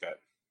advice like that?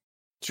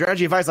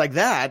 Strategy advice like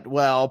that?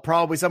 Well,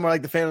 probably somewhere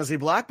like the Fantasy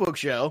Black Book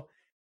Show.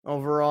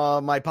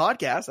 over my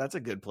podcast. That's a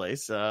good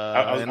place.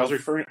 I was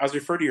referring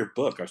to your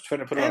book. I was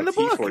trying to put on a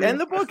T for you. And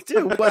the book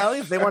too. Well,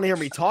 if they want to hear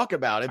me talk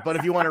about it, but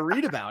if you want to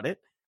read about it,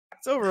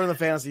 it's over in the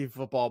Fantasy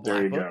Football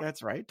Black Book. Go.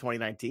 That's right,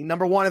 2019.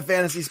 Number 1 in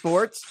fantasy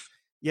sports,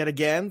 yet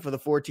again for the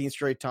 14th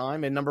straight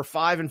time, and number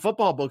 5 in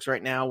football books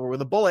right now. We're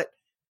with a bullet.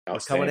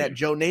 Coming at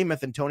Joe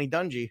Namath and Tony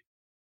Dungy.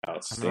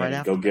 Outstanding.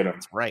 Right, go get him.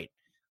 That's right.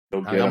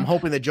 I'm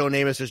hoping that Joe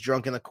Namath is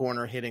drunk in the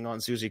corner hitting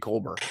on Susie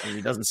Colbert and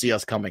he doesn't see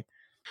us coming.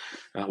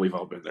 We've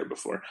all been there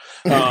before.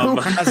 Who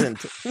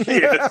hasn't?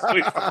 Yes,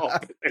 we've all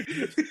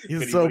been.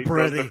 You're so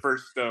pretty. The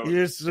first stone,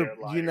 you're so,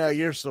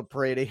 you're so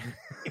pretty.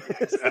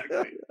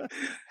 Exactly.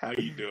 How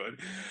you doing?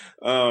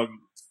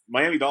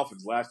 Miami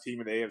Dolphins, last team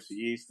in the AFC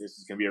East. This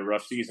is going to be a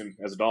rough season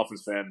as a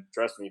Dolphins fan.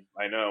 Trust me,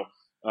 I know.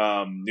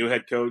 New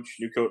head coach,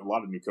 a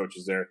lot of new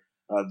coaches there.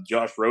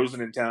 Josh Rosen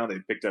in town. They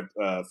picked up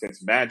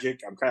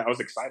Fitzmagic. I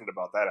was excited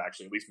about that,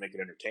 actually, at least make it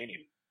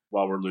entertaining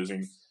while we're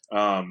losing.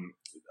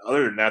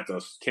 Other than that, though,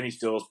 Kenny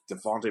Stills,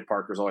 Devontae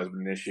Parker's always been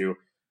an issue.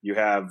 You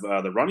have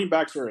the running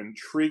backs are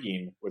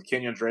intriguing with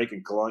Kenyon Drake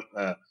and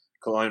Kalian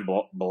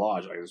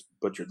Balaj. I just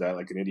butchered that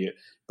like an idiot.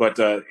 But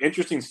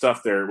interesting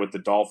stuff there with the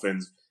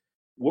Dolphins.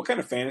 What kind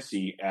of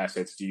fantasy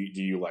assets do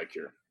you like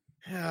here?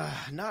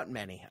 Not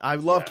many. I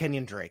love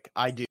Kenyon Drake.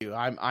 I do.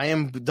 I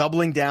am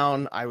doubling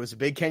down. I was a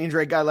big Kenyon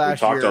Drake guy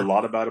last year. We talked a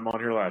lot about him on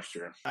here last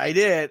year. I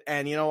did.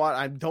 And you know what?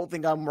 I don't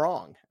think I'm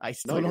wrong. I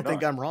still don't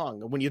think I'm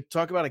wrong. When you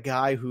talk about a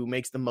guy who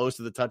makes the most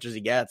of the touches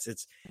he gets,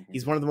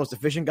 he's one of the most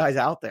efficient guys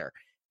out there.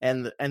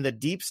 And the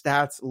deep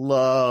stats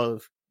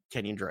love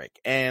Kenyon Drake.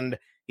 And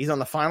he's on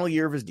the final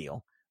year of his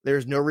deal.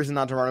 There's no reason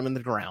not to run him in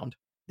the ground.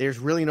 There's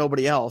really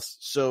nobody else.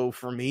 So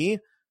for me,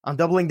 I'm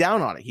doubling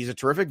down on it. He's a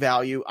terrific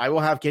value. I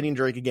will have Kenyon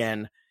Drake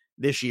again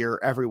this year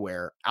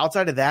everywhere.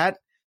 Outside of that,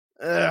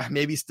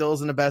 maybe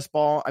Stills in the best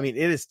ball. I mean,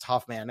 it is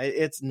tough, man.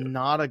 It's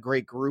not a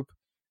great group.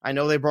 I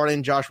know they brought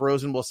in Josh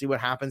Rosen. We'll see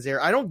what happens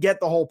there. I don't get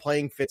the whole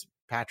playing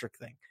Fitzpatrick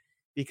thing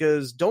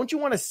because don't you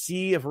want to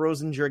see if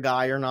Rosen's your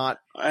guy or not?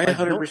 I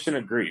 100%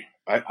 agree.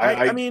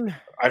 I mean,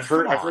 I've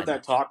heard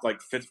that talk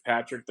like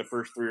Fitzpatrick the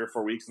first 3 or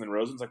 4 weeks, and then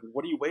Rosen's like,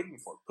 "What are you waiting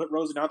for? Put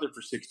Rosen out there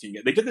for 16."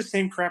 They did the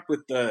same crap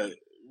with Fogg.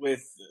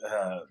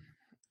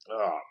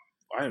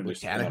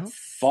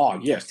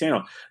 Yes,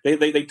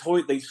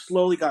 Tannehill. They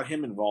slowly got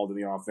him involved in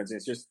the offense. And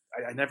it's just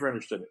I never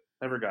understood it.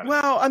 Never got it.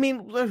 Well, I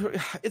mean,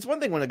 it's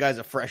one thing when a guy's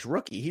a fresh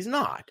rookie. He's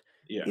not.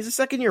 Yeah. He's a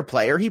second-year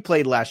player. He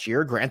played last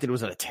year. Granted, it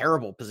was in a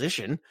terrible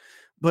position,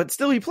 but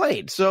still he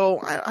played. So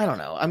I don't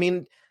know. I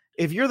mean,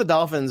 if you're the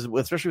Dolphins,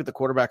 especially with the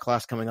quarterback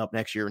class coming up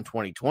next year in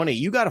 2020,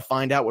 you got to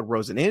find out what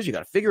Rosen is. You got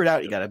to figure it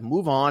out. You got to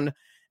move on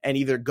and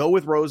either go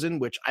with Rosen,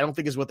 which I don't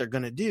think is what they're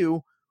going to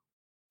do,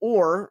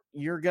 or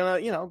you're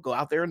going to, go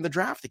out there in the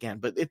draft again.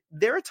 But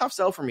they're a tough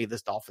sell for me,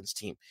 this Dolphins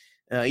team.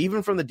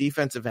 Even from the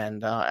defensive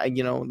end,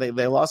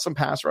 they lost some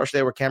pass rush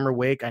there with Cameron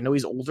Wake. I know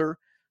he's older,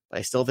 but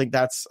I still think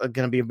that's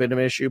going to be a bit of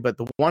an issue. But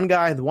the one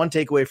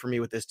takeaway for me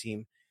with this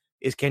team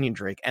is Kenyon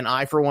Drake. And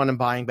I, for one, am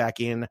buying back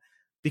in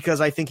because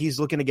I think he's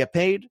looking to get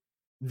paid.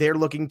 They're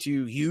looking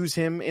to use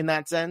him in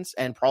that sense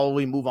and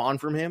probably move on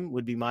from him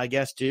would be my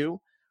guess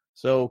too.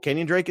 So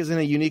Kenyon Drake is in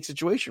a unique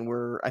situation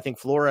where I think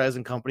Flores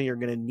and company are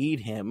going to need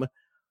him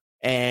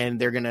and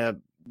they're going to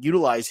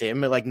utilize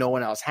him like no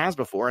one else has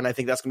before. And I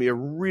think that's going to be a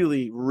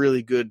really,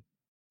 really good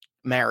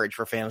marriage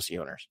for fantasy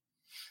owners.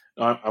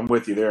 I'm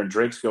with you there. And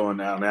Drake's going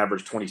on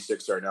average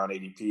 26 right now in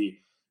ADP,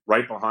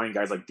 right behind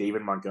guys like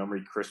David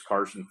Montgomery, Chris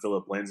Carson,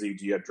 Phillip Lindsay.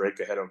 Do you have Drake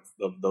ahead of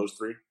those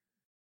three?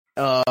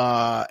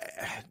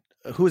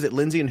 Who is it?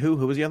 Lindsay and who?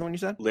 Who was the other one you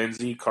said?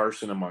 Lindsay,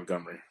 Carson, and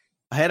Montgomery.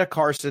 Ahead of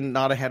Carson,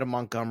 not ahead of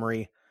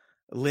Montgomery.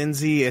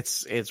 Lindsay,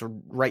 it's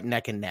right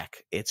neck and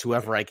neck. It's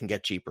whoever I can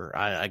get cheaper.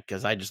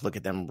 Because I just look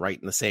at them right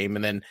in the same.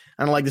 And then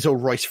I don't like this whole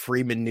Royce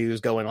Freeman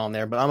news going on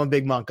there. But I'm a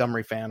big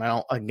Montgomery fan.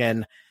 I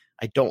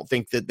don't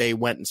think that they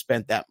went and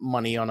spent that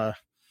money on a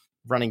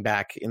running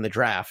back in the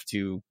draft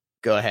to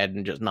go ahead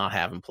and just not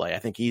have him play. I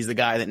think he's the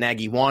guy that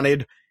Nagy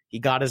wanted. He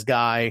got his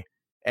guy.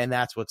 And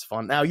that's what's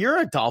fun. Now, you're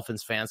a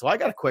Dolphins fan, so I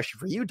got a question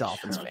for you,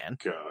 Dolphins fan.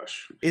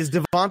 Gosh. Is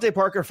Devontae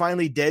Parker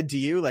finally dead to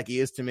you like he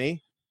is to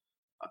me?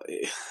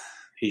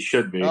 He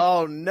should be.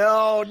 Oh,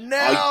 no,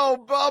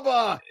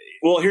 Bubba.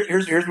 Well,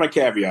 here's my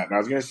caveat. And I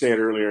was going to say it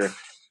earlier,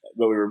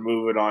 but we were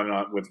moving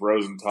on with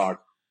Rosen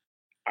talk.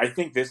 I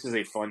think this is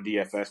a fun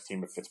DFS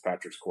team with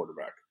Fitzpatrick's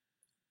quarterback.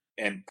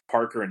 And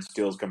Parker and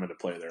Stills come into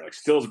play there. Like,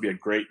 Stills would be a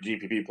great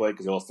GPP play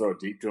because they'll throw it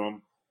deep to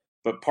him.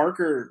 But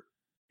Parker,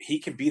 he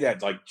can be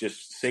that like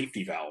just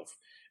safety valve.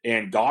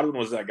 And Godwin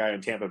was that guy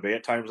in Tampa Bay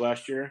at times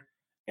last year,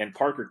 and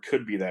Parker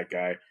could be that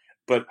guy.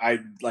 But I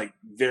like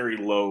very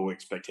low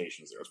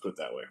expectations there. Let's put it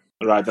that way.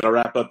 All right, that'll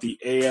wrap up the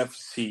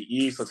AFC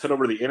East. Let's head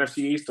over to the NFC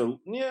East.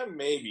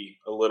 Maybe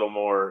a little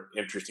more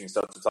interesting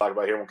stuff to talk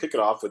about here. We'll kick it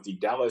off with the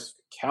Dallas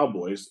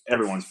Cowboys,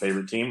 everyone's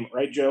favorite team,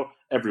 right, Joe?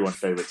 Everyone's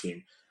favorite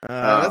team.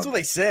 That's what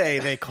they say.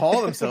 They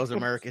call themselves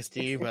America's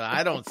team, but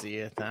I don't see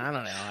it. I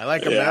don't know. I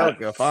like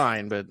America,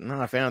 fine, but I'm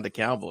not a fan of the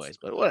Cowboys.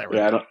 But whatever.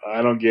 Yeah,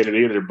 I don't get it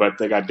either. But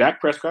they got Dak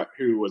Prescott,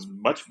 who was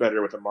much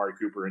better with Amari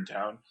Cooper in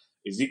town.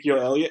 Ezekiel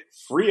Elliott,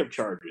 free of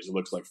charges. It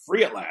looks like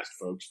free at last,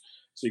 folks.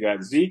 So you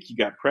got Zeke, you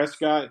got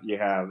Prescott, you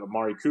have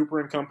Amari Cooper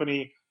and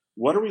company.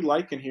 What are we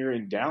liking here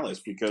in Dallas?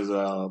 Because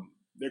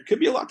there could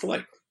be a lot to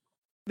like.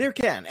 There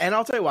can. And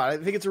I'll tell you what, I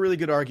think it's a really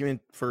good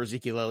argument for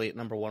Ezekiel Elliott,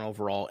 number one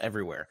overall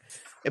everywhere.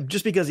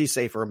 Just because he's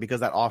safer and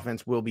because that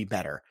offense will be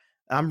better.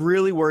 I'm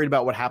really worried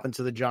about what happens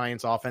to the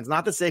Giants offense.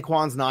 Not that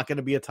Saquon's not going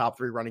to be a top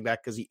 3 running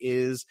back, because he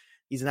is.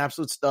 He's an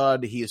absolute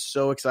stud. He is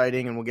so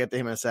exciting, and we'll get to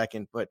him in a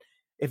second. But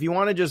if you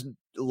want to just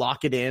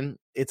lock it in,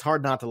 it's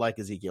hard not to like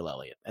Ezekiel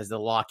Elliott as the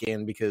lock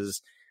in,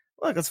 because,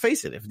 look, let's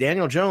face it, if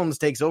Daniel Jones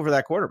takes over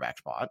that quarterback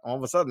spot, all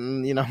of a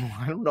sudden,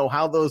 I don't know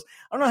how they're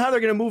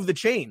going to move the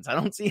chains. I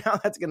don't see how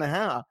that's going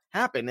to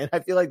happen. And I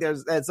feel like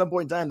there's at some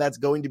point in time that's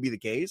going to be the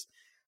case.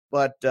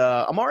 But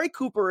Amari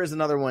Cooper is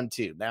another one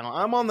too. Now,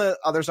 I'm on the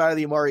other side of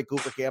the Amari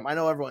Cooper camp. I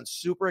know everyone's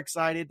super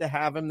excited to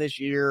have him this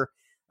year.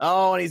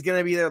 Oh, and he's going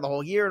to be there the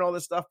whole year and all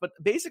this stuff. But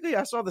basically,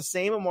 I saw the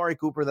same Amari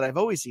Cooper that I've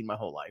always seen my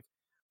whole life,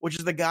 which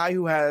is the guy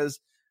who has,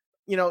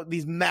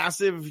 these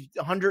massive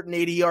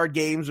 180-yard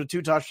games with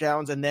 2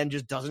 touchdowns and then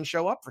just doesn't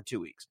show up for 2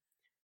 weeks.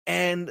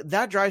 And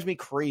that drives me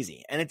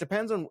crazy. And it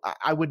depends on,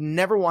 I would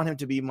never want him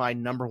to be my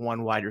number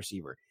 1 wide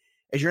receiver.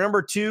 As your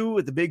number 2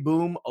 with the big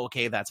boom,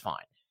 okay, that's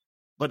fine.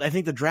 But I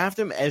think to draft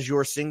him as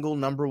your single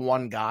number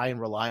 1 guy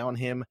and rely on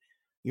him,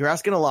 you're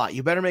asking a lot.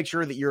 You better make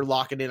sure that you're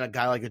locking in a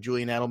guy like a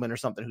Julian Edelman or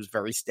something who's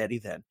very steady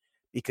then,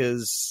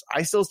 because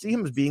I still see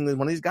him as being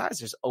one of these guys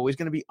that's always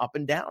going to be up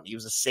and down. He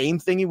was the same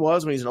thing he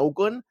was when he's in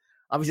Oakland,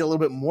 obviously a little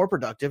bit more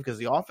productive because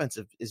the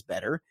offensive is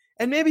better,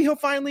 and maybe he'll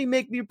finally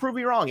prove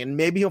me wrong, and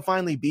maybe he'll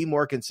finally be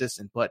more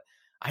consistent, but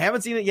I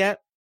haven't seen it yet.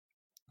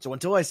 So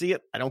until I see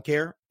it, I don't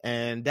care.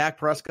 And Dak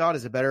Prescott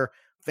is a better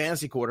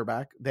fantasy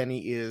quarterback than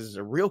he is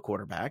a real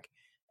quarterback.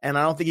 And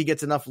I don't think he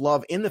gets enough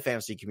love in the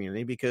fantasy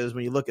community, because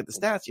when you look at the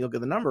stats, you look at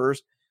the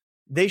numbers,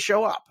 they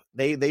show up.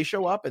 They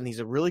show up, and he's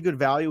a really good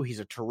value. He's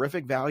a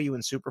terrific value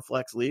in super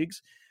flex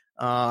leagues.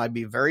 I'd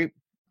be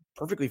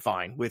perfectly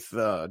fine with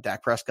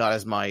Dak Prescott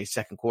as my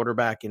second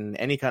quarterback in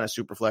any kind of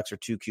super flex or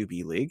 2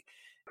 QB league.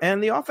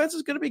 And the offense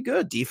is going to be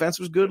good. Defense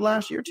was good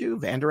last year too.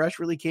 Van Der Esch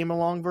really came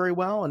along very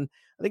well, and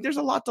I think there's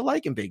a lot to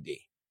like in Big D.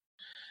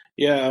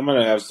 Yeah, I'm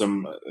going to have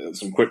some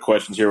quick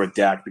questions here with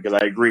Dak, because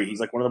I agree. He's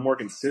like one of the more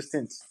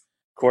consistent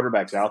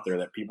quarterbacks out there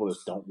that people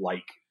just don't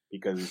like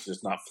because it's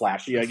just not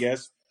flashy, I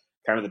guess.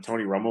 Kind of the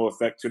Tony Romo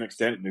effect to an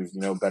extent, who's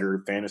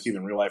better fantasy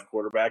than real life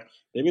quarterback.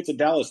 Maybe it's a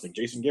Dallas thing.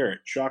 Jason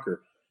Garrett,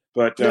 shocker.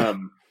 But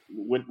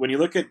when you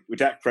look at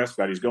Dak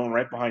Prescott, he's going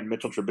right behind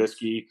Mitchell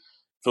Trubisky,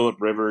 Phillip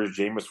Rivers,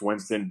 Jameis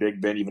Winston, Big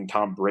Ben, even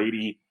Tom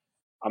Brady.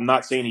 I'm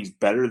not saying he's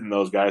better than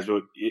those guys,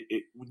 but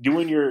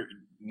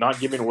not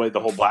giving away the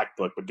whole black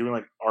book, but doing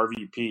like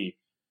RVP.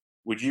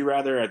 Would you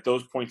rather at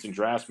those points in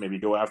drafts maybe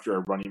go after a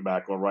running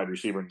back or wide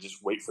receiver and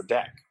just wait for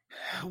Dak?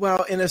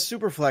 Well, in a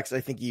super flex, I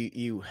think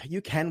you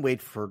can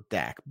wait for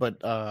Dak, but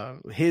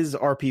his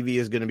RPV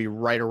is going to be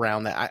right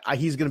around that.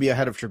 He's going to be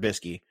ahead of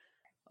Trubisky,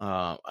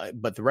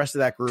 but the rest of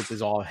that group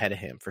is all ahead of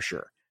him for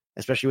sure,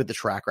 especially with the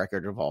track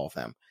record of all of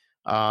them.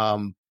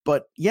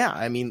 But yeah,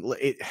 I mean,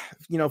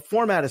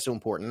 format is so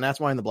important, and that's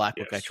why in the black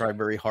book I try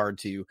very hard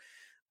to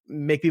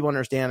make people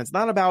understand it's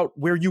not about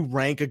where you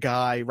rank a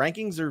guy.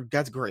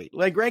 That's great.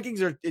 Like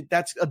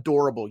that's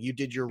adorable. You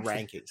did your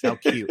rankings. How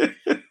cute.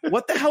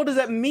 What the hell does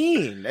that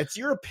mean? It's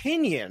your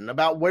opinion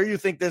about where you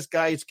think this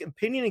guy is,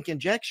 opinion and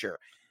conjecture.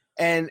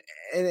 And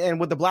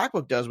what the black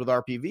book does with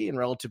RPV and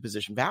relative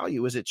position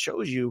value is it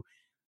shows you,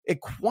 it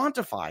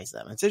quantifies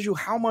them. It says you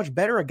how much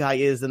better a guy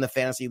is than the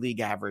fantasy league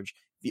average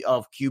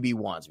of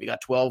QB1s. If you got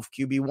 12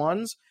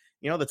 QB1s,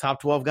 the top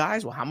 12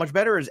 guys, well, how much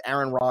better is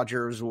Aaron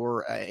Rodgers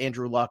or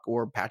Andrew Luck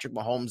or Patrick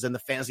Mahomes than the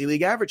fantasy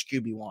league average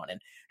QB1? And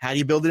how do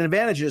you build an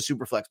advantage in a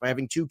superflex? By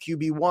having 2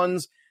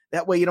 QB1s.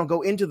 That way you don't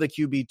go into the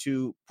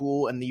QB2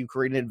 pool and you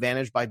create an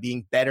advantage by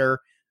being better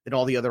than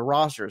all the other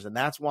rosters. And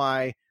that's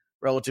why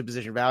relative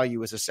position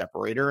value is a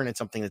separator, and it's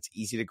something that's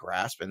easy to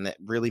grasp and that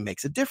really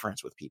makes a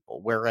difference with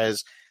people.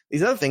 Whereas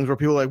these other things where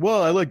people are like,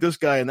 well, I like this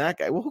guy and that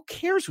guy. Well, who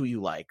cares who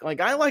you like? Like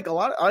I like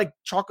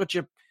chocolate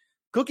chip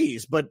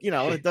cookies, but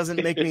it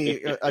doesn't make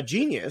me a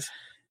genius,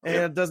 and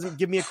it doesn't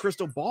give me a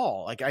crystal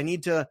ball. Like you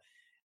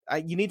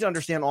need to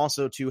understand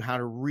also too how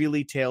to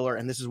really tailor.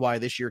 And this is why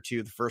this year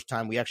too, the first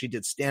time we actually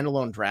did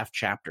standalone draft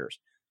chapters.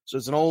 So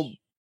it's an old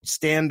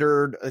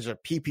standard. There's a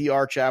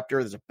PPR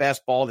chapter. There's a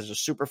best ball. There's a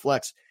super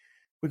flex.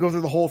 We go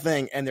through the whole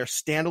thing, and there's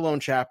standalone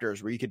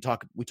chapters where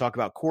we talk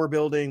about core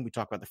building. We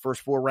talk about the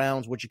first 4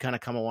 rounds, what you kind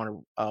of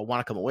want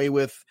to come away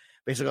with,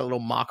 basically a little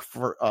mock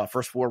for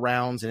first 4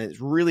 rounds. And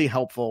it's really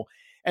helpful.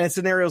 And in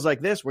scenarios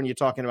like this, when you're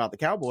talking about the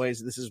Cowboys,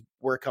 this is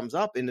where it comes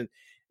up. And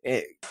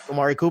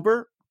Amari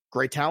Cooper,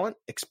 great talent,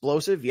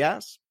 explosive,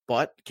 yes,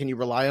 but can you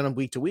rely on him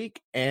week to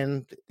week?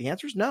 And the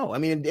answer is no. I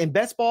mean, in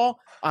best ball,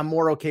 I'm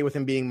more okay with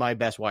him being my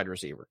best wide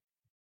receiver.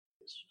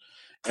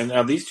 And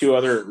now these 2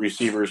 other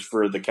receivers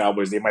for the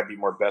Cowboys, they might be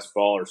more best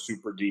ball or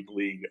super deep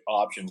league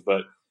options.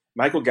 But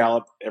Michael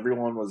Gallup,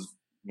 everyone was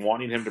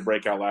wanting him to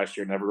break out last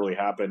year, never really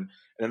happened.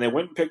 And then they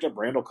went and picked up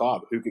Randall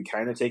Cobb, who could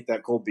kind of take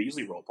that Cole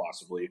Beasley role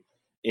possibly.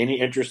 Any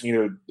interest in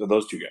either of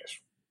those two guys?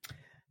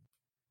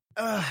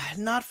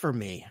 Not for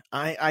me.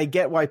 I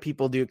get why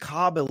people do.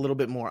 Cobb a little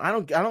bit more. I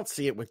don't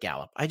see it with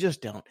Gallup. I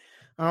just don't.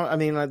 I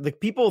mean, the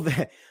people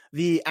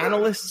the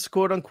analysts,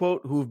 quote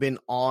unquote, who've been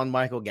on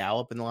Michael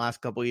Gallup in the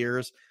last couple of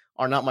years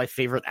are not my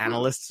favorite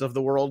analysts of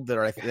the world. That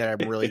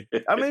I'm really.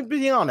 I mean,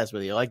 being honest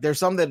with you, like there's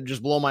some that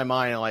just blow my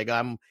mind. Like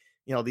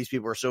these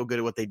people are so good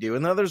at what they do,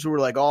 and others who are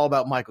like all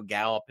about Michael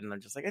Gallup, and I'm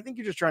just like, I think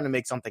you're just trying to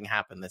make something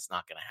happen that's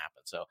not going to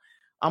happen. So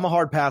I'm a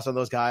hard pass on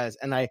those guys,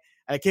 and I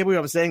can't believe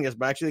I'm saying this,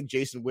 but I actually think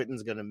Jason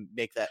Witten's going to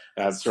make that.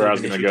 That's where I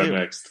was going to go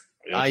next.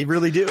 Yep. I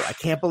really do. I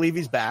can't believe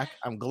he's back.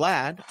 I'm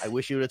glad. I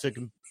wish he would have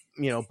taken,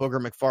 Booger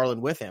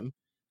McFarland with him.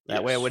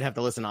 That way I wouldn't have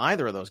to listen to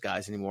either of those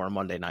guys anymore on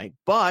Monday night.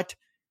 But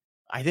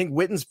I think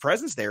Witten's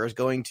presence there is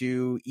going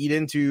to eat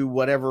into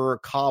whatever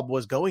Cobb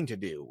was going to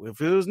do. If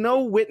there was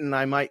no Witten,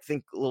 I might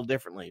think a little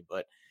differently.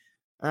 But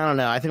I don't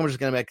know. I think I'm just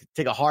going to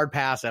take a hard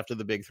pass after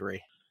the big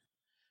three.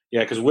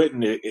 Yeah, because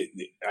Witten,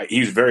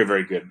 he's very,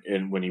 very good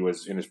when he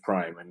was in his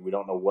prime, and we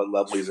don't know what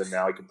level he's in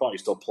now. He can probably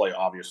still play,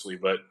 obviously,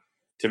 but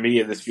to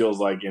me, this feels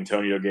like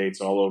Antonio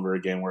Gates all over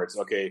again, where it's,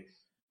 okay,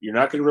 you're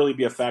not going to really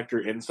be a factor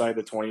inside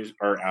the 20s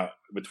or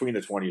between the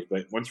 20s,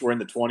 but once we're in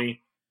the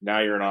 20, now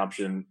you're an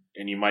option,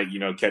 and you might,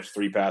 catch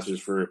 3 passes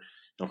for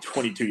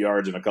 22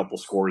 yards and a couple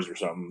scores or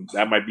something.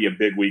 That might be a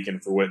big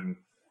weekend for Witten,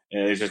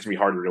 and it's just going to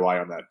be hard to rely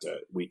on that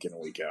week in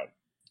and week out.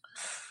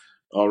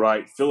 All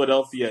right,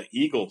 Philadelphia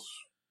Eagles.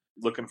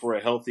 Looking for a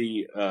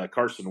healthy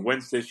Carson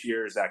Wentz this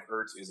year. Zach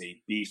Ertz is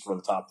a beast, one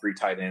of the top 3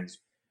 tight ends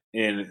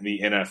in the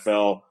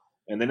NFL.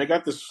 And then they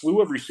got this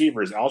slew of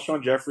receivers.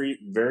 Alshon Jeffrey,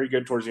 very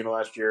good towards the end of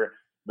last year.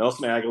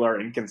 Nelson Aguilar,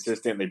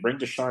 inconsistent. They bring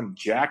Deshaun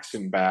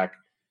Jackson back.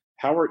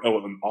 Howard,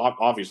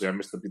 obviously, I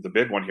missed the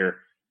big one here.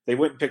 They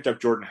went and picked up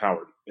Jordan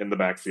Howard in the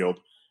backfield,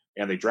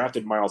 and they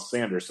drafted Miles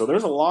Sanders. So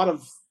there's a lot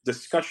of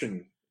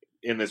discussion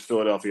in this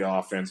Philadelphia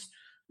offense.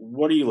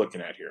 What are you looking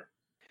at here?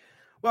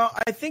 Well,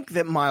 I think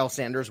that Miles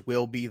Sanders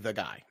will be the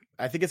guy.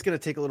 I think it's going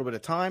to take a little bit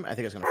of time. I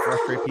think it's going to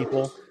frustrate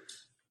people.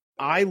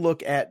 I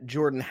look at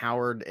Jordan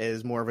Howard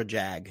as more of a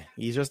jag.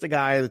 He's just a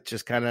guy that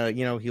just kind of,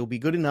 he'll be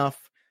good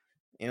enough.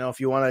 If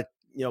you want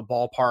to,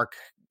 ballpark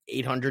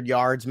 800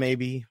 yards,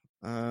 maybe,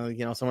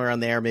 somewhere around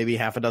there, maybe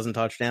half a dozen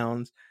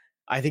touchdowns.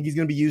 I think he's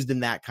going to be used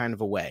in that kind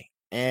of a way.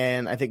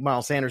 And I think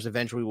Miles Sanders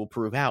eventually will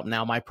prove out.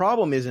 Now, my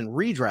problem is in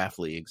redraft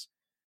leagues,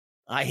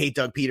 I hate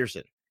Doug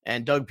Peterson,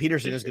 and Doug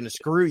Peterson is going to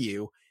screw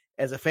you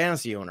as a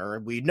fantasy owner.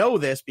 And we know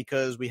this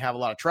because we have a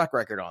lot of track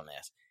record on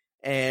this.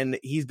 And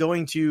he's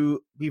going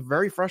to be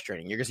very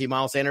frustrating. You're going to see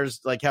Miles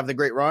Sanders have the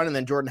great run, and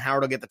then Jordan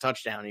Howard will get the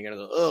touchdown. And you're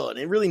going to go,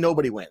 and really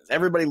nobody wins.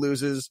 Everybody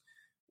loses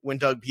when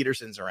Doug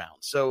Peterson's around.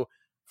 So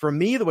for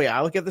me, the way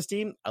I look at this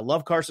team, I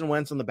love Carson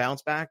Wentz on the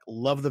bounce back.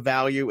 Love the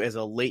value as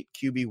a late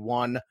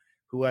QB1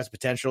 who has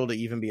potential to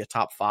even be a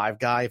top 5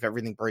 guy if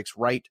everything breaks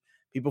right.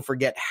 People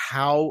forget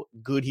how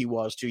good he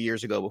was 2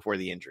 years ago before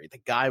the injury. The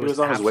guy was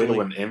on his way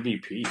to an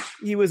MVP.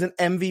 He was an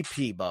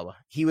MVP, Bubba.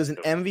 He was an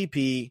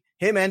MVP.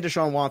 Him and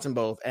Deshaun Watson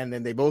both. And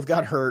then they both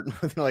got hurt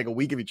within a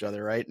week of each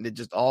other, right? And it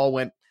just all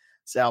went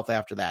south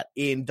after that.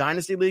 In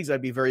dynasty leagues, I'd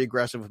be very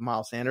aggressive with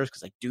Miles Sanders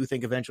because I do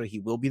think eventually he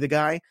will be the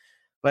guy.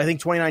 But I think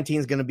 2019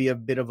 is going to be a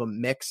bit of a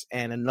mix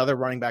and another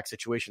running back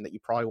situation that you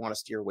probably want to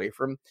steer away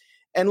from.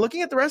 And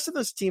looking at the rest of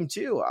this team,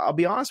 too, I'll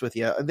be honest with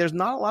you, there's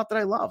not a lot that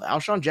I love.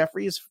 Alshon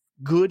Jeffrey is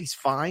good. He's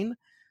fine.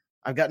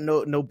 I've got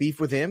no beef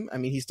with him. I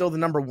mean, he's still the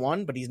number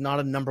 1, but he's not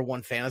a number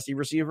 1 fantasy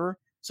receiver.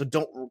 So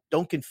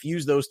don't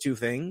confuse those two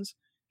things.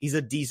 He's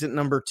a decent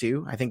number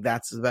 2. I think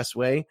that's the best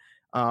way.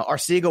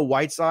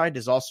 Arcega-Whiteside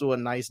is also a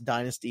nice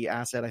dynasty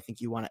asset I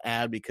think you want to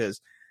add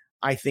because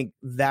I think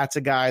that's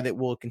a guy that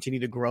will continue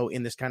to grow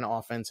in this kind of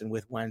offense and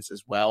with Wentz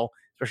as well,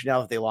 especially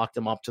now that they locked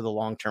him up to the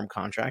long-term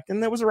contract.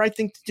 And that was the right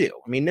thing to do.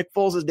 I mean, Nick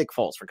Foles is Nick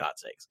Foles, for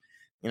God's sakes.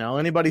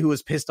 Anybody who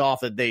was pissed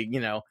off that they,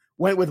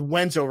 went with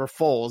Wentz over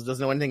Foles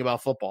doesn't know anything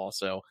about football.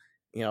 So,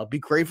 be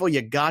grateful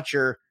you got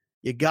your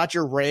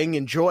ring,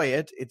 enjoy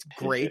it. It's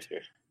great.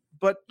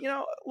 But,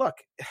 look,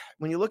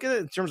 when you look at it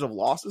in terms of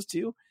losses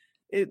too,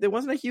 there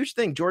wasn't a huge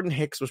thing. Jordan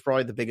Hicks was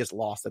probably the biggest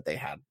loss that they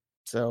had.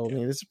 So, I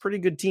mean, this is a pretty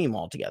good team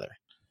altogether.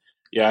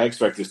 Yeah, I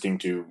expect this team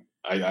to,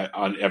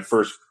 at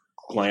first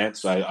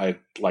glance, I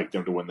like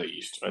them to win the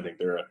East. I think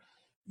they're a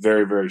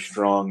very, very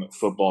strong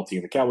football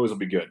team. The Cowboys will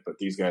be good, but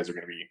these guys are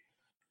going to be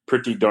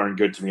pretty darn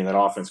good to me, and that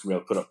offense can be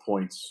able to put up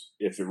points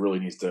if it really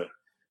needs to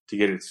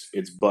get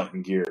its butt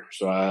in gear.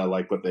 So I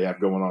like what they have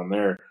going on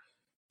there.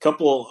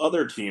 Couple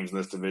other teams in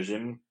this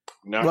division.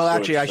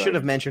 I should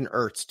have mentioned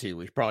Ertz too.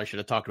 We probably should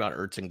have talked about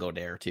Ertz and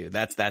Goddard too.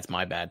 That's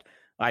my bad.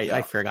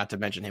 I forgot to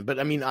mention him. But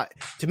I mean,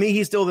 to me,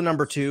 he's still the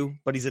number 2,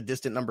 but he's a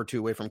distant number 2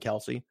 away from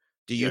Kelsey.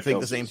 Do you think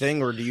Kelsey's the same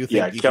thing, or do you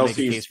think you can make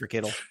a case for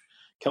Kittle?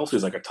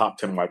 Kelsey's like a top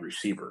 10 wide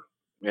receiver,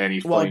 and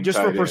he's just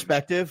for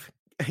perspective,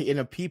 in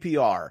a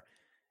PPR,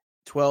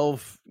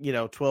 12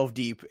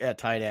 deep at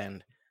tight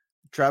end,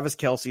 Travis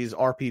Kelce's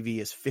RPV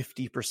is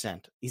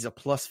 50%. He's a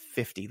plus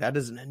 50. That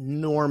is an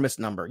enormous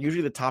number.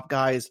 Usually the top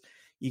guys,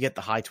 you get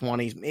the high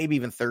 20s, maybe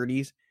even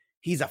 30s.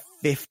 He's a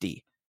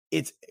 50.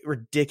 It's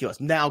ridiculous.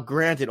 Now,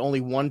 granted,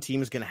 only one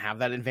team is going to have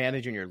that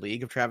advantage in your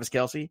league of Travis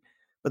Kelce,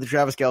 but the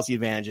Travis Kelce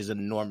advantage is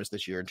enormous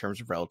this year in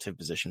terms of relative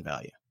position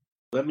value.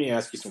 Let me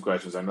ask you some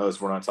questions. I know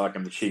we're not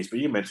talking the Chiefs, but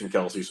you mentioned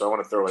Kelce, so I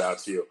want to throw it out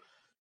to you.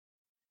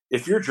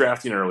 If you're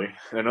drafting early,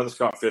 and I know the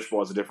Scott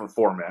Fishbowl is a different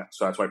format,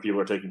 so that's why people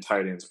are taking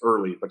tight ends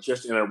early, but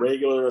just in a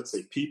regular, let's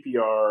say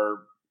PPR,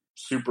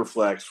 super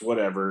flex,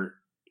 whatever,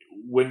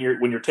 when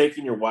you're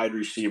taking your wide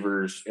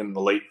receivers in the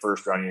late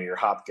first round, your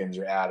Hopkins,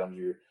 your Adams,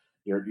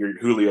 your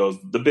Julios,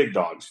 the big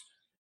dogs,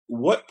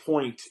 what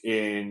point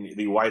in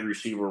the wide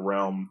receiver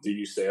realm do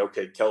you say,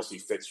 okay,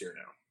 Kelce fits here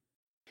now?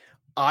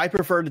 I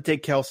prefer to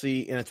take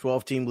Kelce in a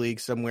 12-team league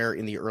somewhere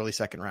in the early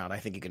second round. I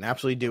think you can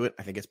absolutely do it.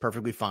 I think it's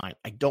perfectly fine.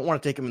 I don't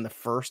want to take him in the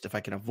first if I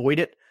can avoid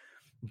it.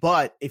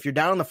 But if you're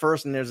down in the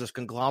first and there's this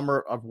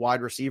conglomerate of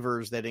wide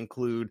receivers that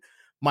include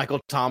Michael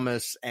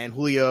Thomas and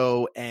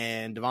Julio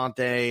and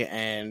Devontae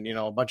and,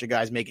 a bunch of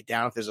guys make it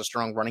down if there's a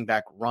strong running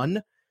back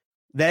run,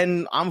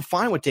 then I'm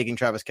fine with taking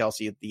Travis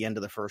Kelce at the end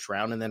of the first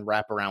round and then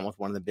wrap around with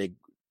one of the big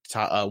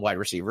wide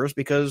receivers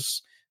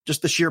because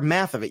just the sheer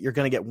math of it, you're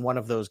going to get one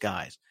of those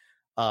guys.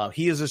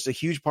 He is just a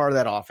huge part of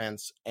that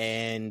offense,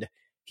 and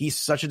he's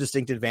such a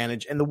distinct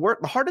advantage. And the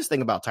hardest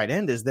thing about tight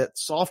end is that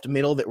soft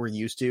middle that we're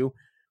used to,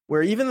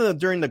 where even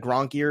during the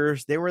Gronk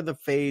years, they were the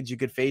fades. You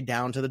could fade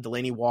down to the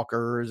Delaney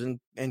Walkers and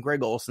Greg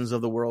Olsons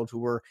of the world who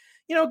were,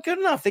 good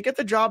enough. They get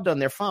the job done.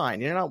 They're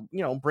fine. You're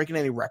not, breaking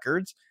any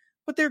records,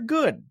 but they're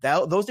good.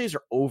 Those days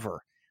are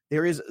over.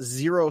 There is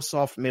zero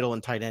soft middle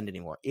and tight end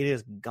anymore. It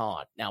is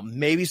gone. Now,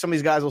 maybe some of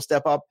these guys will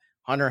step up.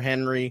 Hunter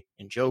Henry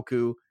and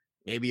Njoku.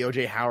 Maybe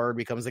OJ Howard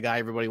becomes the guy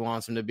everybody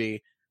wants him to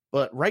be.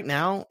 But right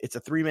now, it's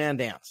a 3-man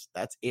dance.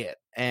 That's it.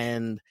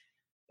 And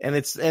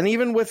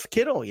even with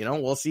Kittle,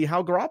 we'll see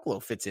how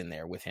Garoppolo fits in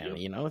there with him.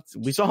 Yep.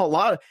 We saw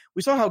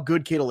how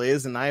good Kittle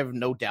is, and I have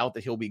no doubt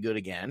that he'll be good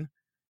again.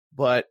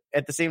 But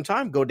at the same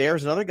time,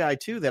 Godaire's another guy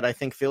too that I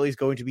think Philly's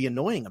going to be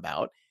annoying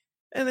about.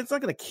 And it's not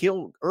going to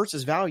kill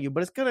Ertz's value,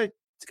 but it's gonna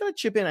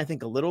chip in, I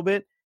think, a little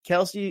bit.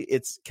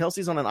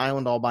 Kelce's on an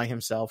island all by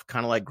himself,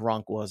 kind of like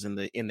Gronk was in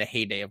the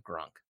heyday of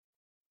Gronk.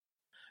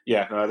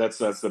 Yeah, no, that's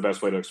the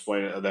best way to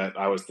explain it. That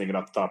I was thinking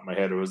off the top of my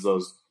head. It was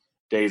those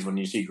days when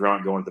you see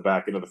Gronk going at the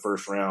back end of the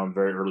first round,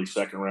 very early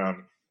second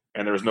round,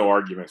 and there was no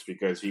arguments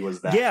because he was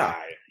that guy.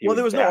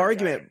 There was no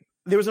argument. Guy.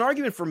 There was an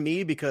argument for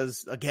me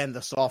because, again,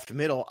 the soft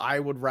middle, I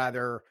would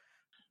rather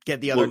get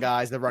the other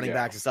guys, the running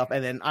backs and stuff.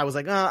 And then I was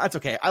like, that's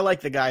okay. I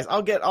like the guys.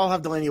 I'll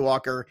have Delaney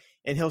Walker,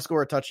 and he'll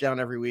score a touchdown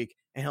every week,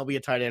 and he'll be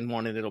a tight end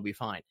one, and it'll be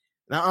fine.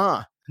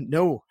 No.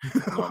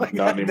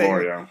 Not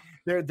anymore, yeah.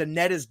 The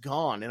net is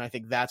gone, and I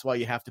think that's why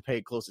you have to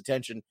pay close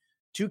attention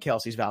to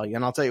Kelce's value.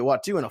 And I'll tell you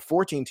what, too, in a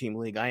 14-team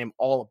league, I am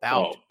all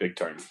about big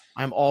time.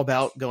 I'm all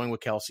about going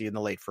with Kelce in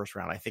the late first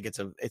round. I think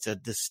it's a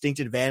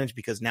distinct advantage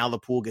because now the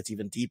pool gets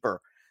even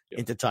deeper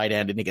into tight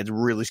end, and it gets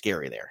really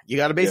scary there. You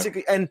got to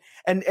basically and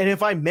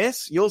if I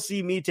miss, you'll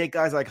see me take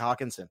guys like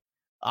Hawkinson.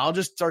 I'll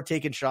just start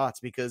taking shots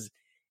because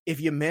if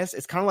you miss,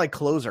 it's kind of like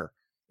closer.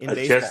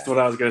 That's just what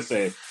I was going to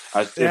say.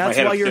 That's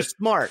why you're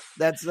smart.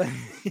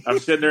 I'm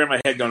sitting there in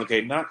my head going,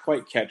 okay, not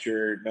quite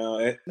catcher. No,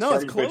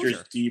 it's closer.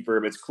 Pitcher's deeper,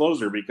 but it's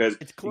closer because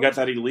you got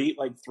that elite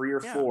like 3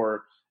 or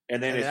 4,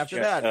 and then it's after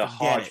just that, a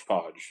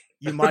hodgepodge.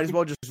 You might as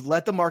well just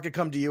let the market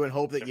come to you and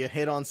hope that you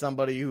hit on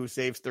somebody who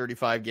saves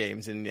 35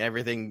 games and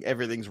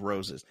everything's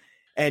roses.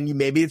 And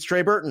maybe it's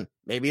Trey Burton,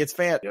 maybe it's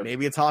Fant,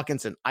 maybe it's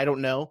Hawkinson. I don't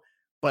know,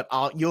 but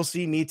you'll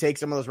see me take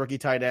some of those rookie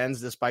tight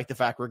ends, despite the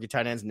fact rookie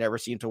tight ends never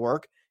seem to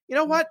work. You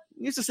know what?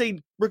 You used to say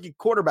rookie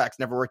quarterbacks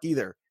never work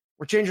either.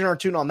 We're changing our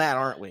tune on that,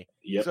 aren't we?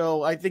 Yep.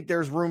 So I think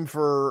there's room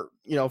for,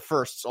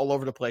 firsts all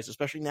over the place,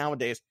 especially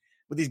nowadays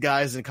with these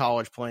guys in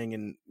college playing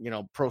in,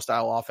 pro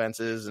style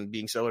offenses and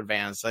being so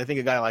advanced. I think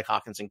a guy like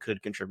Hawkinson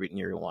could contribute in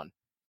year one.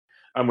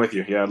 I'm with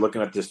you. Yeah.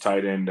 Looking at this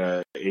tight end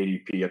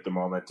ADP at the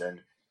moment,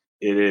 and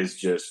it is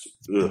just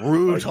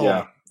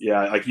brutal.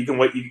 Yeah. Like you can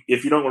wait.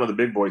 If you don't want one of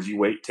the big boys, you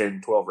wait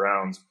 10, 12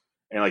 rounds.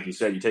 And like you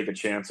said, you take a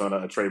chance on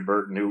a Trey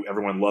Burton, who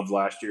everyone loved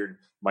last year and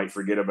might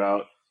forget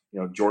about.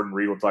 Jordan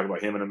Reed, we'll talk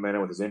about him in a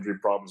minute with his injury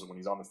problems. And when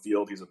he's on the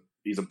field,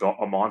 he's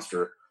a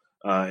monster.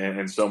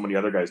 And so many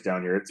other guys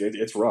down here.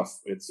 It's rough.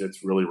 It's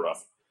really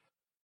rough.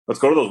 Let's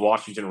go to those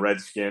Washington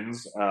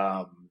Redskins.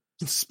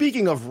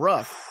 Speaking of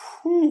rough.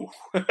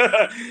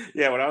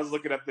 Yeah, when I was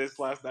looking at this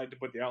last night to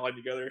put the outline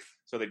together,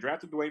 so they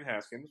drafted Dwayne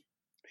Haskins.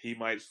 He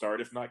might start,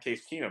 if not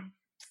Case Keenum.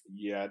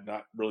 Yeah,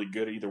 not really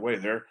good either way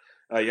there.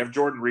 You have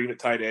Jordan Reed at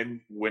tight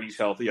end when he's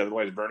healthy.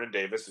 Otherwise, Vernon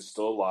Davis is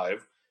still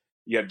alive.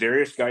 You have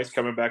Darius Geis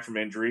coming back from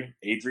injury.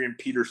 Adrian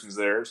Peterson's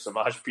there.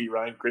 Samaj P.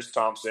 Ryan, Chris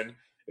Thompson.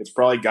 It's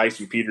probably Geis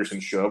and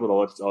Peterson's show, but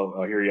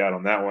I'll hear you out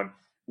on that one. And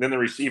then the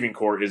receiving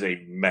core is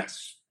a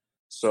mess.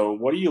 So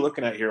what are you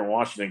looking at here in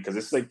Washington? Because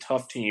this is a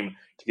tough team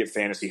to get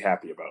fantasy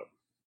happy about.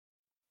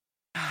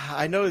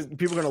 I know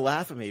people are going to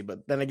laugh at me,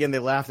 but then again, they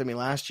laughed at me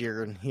last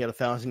year and he had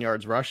 1,000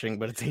 yards rushing,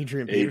 but it's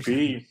Adrian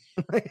Peterson.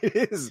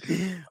 It is.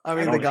 I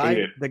mean,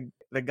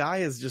 the guy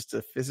is just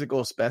a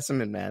physical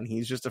specimen, man.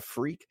 He's just a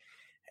freak.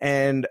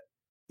 And,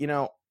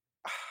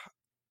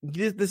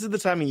 this is the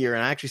time of year,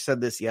 and I actually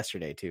said this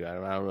yesterday too. I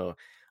don't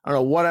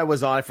know what I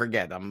was on. I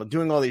forget. I'm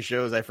doing all these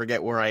shows. I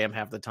forget where I am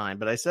half the time.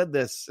 But I said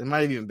this. It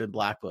might have even been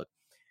Black Book,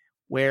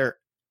 where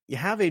you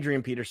have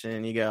Adrian Peterson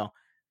and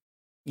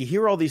you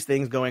hear all these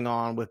things going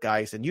on with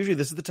guys. And usually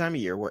this is the time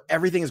of year where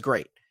everything is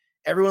great.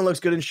 Everyone looks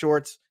good in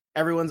shorts.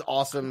 Everyone's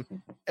awesome.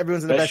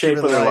 Everyone's in the best shape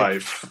of their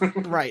life.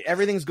 Right.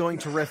 Everything's going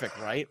terrific.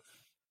 Right.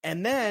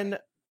 And then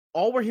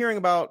all we're hearing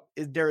about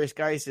is Darius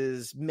Geis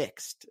is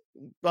mixed.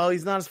 Well,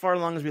 he's not as far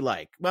along as we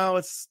like. Well,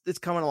 it's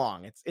coming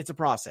along. It's a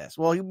process.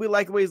 Well, we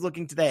like the way he's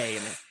looking today.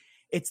 And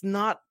it's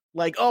not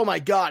like, oh my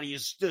God,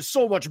 there's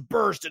so much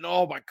burst and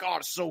oh my God,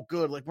 it's so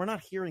good. Like, we're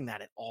not hearing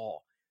that at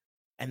all.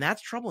 And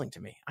that's troubling to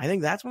me. I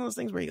think that's one of those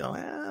things where you go,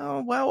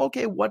 oh, well,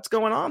 okay, what's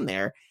going on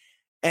there?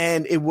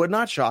 And it would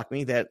not shock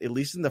me that at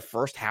least in the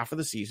first half of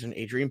the season,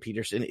 Adrian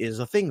Peterson is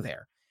a thing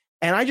there.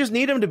 And I just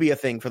need him to be a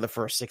thing for the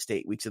first 6 to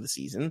 8 weeks of the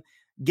season.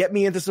 Get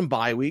me into some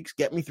bye weeks,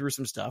 get me through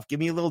some stuff, give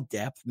me a little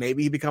depth.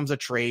 Maybe he becomes a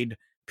trade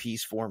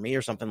piece for me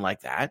or something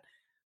like that.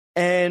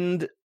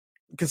 And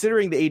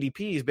considering the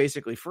ADP is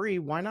basically free,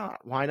 why not?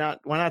 Why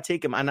not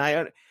take him?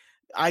 And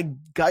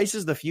Geis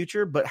is the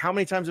future, but how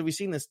many times have we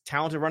seen this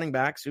talented running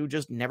backs who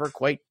just never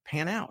quite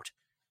pan out?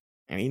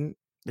 I mean,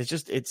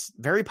 it's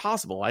very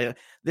possible.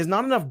 There's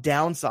not enough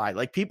downside.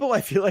 Like, people,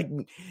 I feel like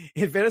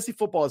in fantasy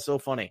football, it's so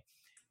funny.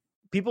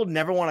 People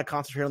never want to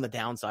concentrate on the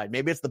downside.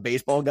 Maybe it's the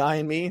baseball guy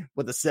in me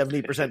with a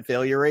 70%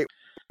 failure rate,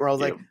 where I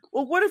was like,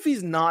 well, what if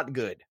he's not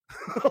good?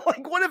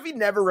 Like, what if he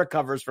never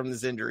recovers from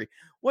this injury?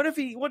 What if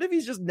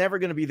he's just never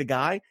going to be the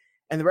guy?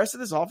 And the rest of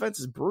this offense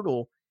is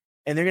brutal,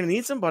 and they're going to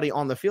need somebody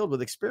on the field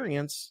with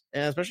experience,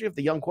 and especially if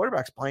the young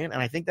quarterback's playing.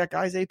 And I think that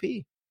guy's AP.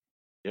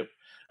 Yep.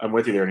 I'm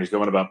with you there. And he's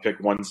going about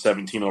pick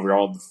 117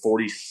 overall, the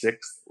 46th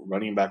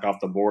running back off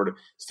the board.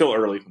 Still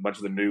early. A bunch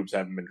of the noobs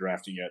haven't been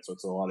drafted yet, so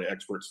it's a lot of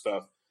expert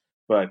stuff.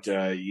 But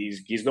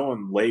he's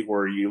going late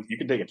where you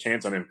can take a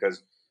chance on him,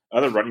 because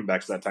other running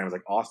backs at that time was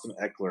like Austin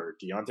Eckler,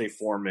 Deontay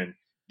Foreman,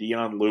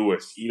 Dion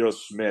Lewis, Ito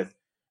Smith.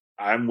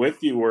 I'm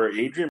with you where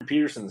Adrian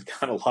Peterson's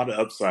got a lot of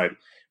upside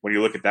when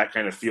you look at that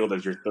kind of field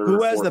as your third.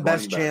 Who has the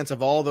best chance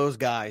of all those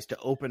guys to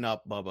open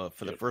up, Bubba,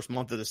 for the first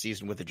month of the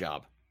season with a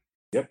job?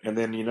 Yep. And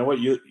then you know what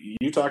you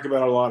talk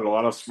about a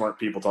lot of smart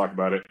people talk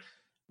about it.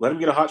 Let him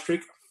get a hot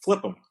streak,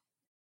 flip him.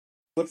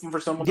 Flip him for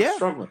someone that's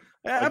struggling.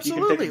 Like,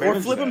 absolutely. Or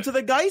flip him to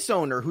the Geis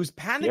owner who's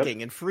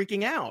panicking and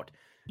freaking out.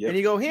 Yep. And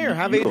you go, here,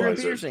 have Adrian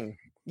Peterson.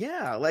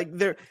 Yeah, like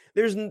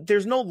there's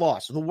no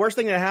loss. The worst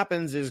thing that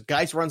happens is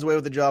Geis runs away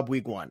with the job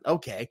week 1.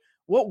 Okay.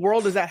 What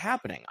world is that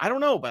happening? I don't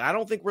know, but I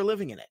don't think we're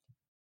living in it.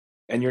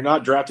 And you're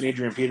not drafting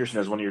Adrian Peterson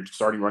as one of your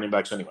starting running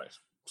backs anyways.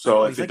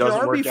 So if it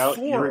doesn't work out,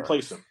 you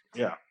replace him.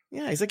 Yeah.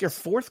 Yeah, he's like your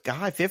 4th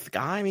guy, 5th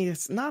guy. I mean,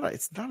 it's not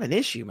an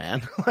issue,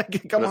 man.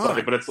 Like, come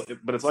on. But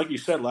it's like you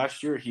said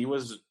last year. He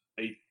was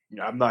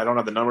I don't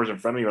have the numbers in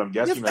front of me, but I'm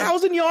guessing he had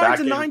 1,000 yards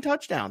and 9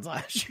 touchdowns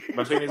last year.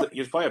 I'm saying he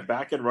was probably a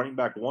back-end running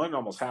back 1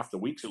 almost half the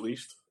weeks at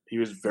least. He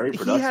was very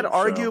productive. He had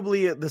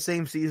arguably the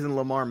same season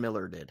Lamar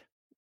Miller did.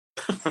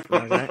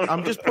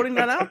 I'm just putting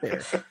that out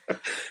there.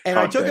 And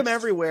I took him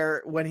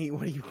everywhere when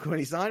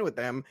he signed with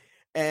them.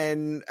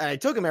 And I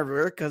took him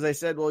everywhere because I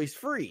said, well, he's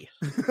free.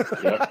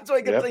 That's what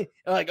I kept saying.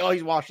 Like, oh,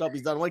 he's washed up,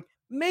 he's done. I'm like,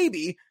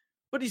 maybe,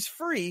 but he's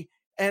free.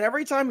 And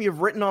every time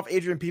you've written off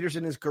Adrian Peterson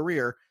in his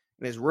career,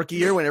 in his rookie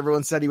year, when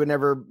everyone said he would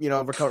never,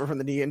 recover from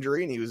the knee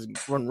injury, and he was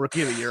one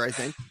rookie of the year, I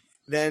think.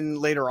 Then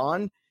later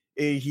on,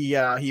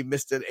 he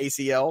missed an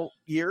ACL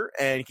year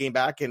and he came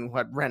back and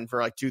ran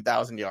for like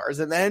 2,000 yards.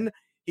 And then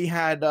he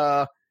had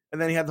the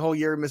whole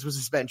year missed with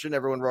suspension.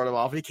 Everyone wrote him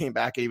off and he came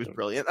back and he was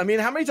brilliant. I mean,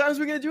 how many times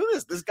are we going to do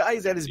this? This guy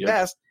is at his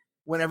best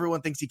when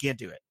everyone thinks he can't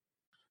do it.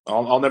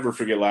 I'll never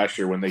forget last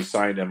year when they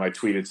signed him. I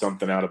tweeted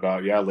something out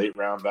about, late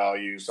round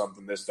value,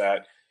 something, this,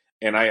 that.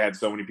 And I had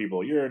so many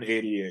people, you're an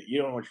idiot. You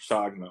don't know what you're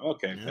talking about.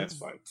 Okay, that's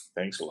fine.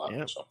 Thanks a lot.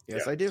 Yeah. So,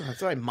 yes, I do.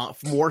 That's why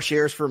more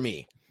shares for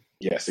me.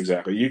 Yes,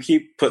 exactly. You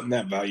keep putting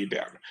that value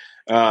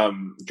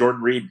down.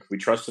 Jordan Reed, we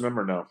trusted him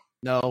or no?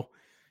 No,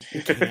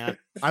 you can't.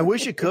 I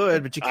wish you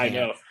could, but you can't. I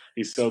know.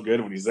 He's so good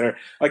when he's there.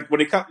 Like when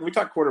we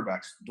talk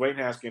quarterbacks, Dwayne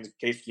Haskins,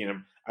 Case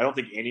Keenum, I don't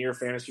think any are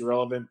fantasy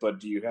relevant, but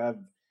do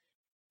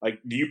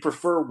you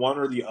prefer one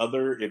or the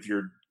other if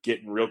you're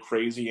getting real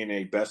crazy in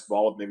a best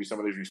ball with maybe some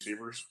of these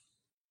receivers?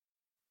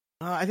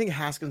 I think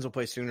Haskins will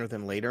play sooner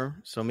than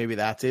later, so maybe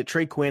that's it.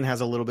 Trey Quinn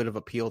has a little bit of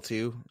appeal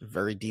too,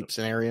 very deep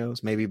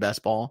scenarios, maybe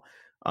best ball.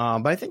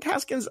 But I think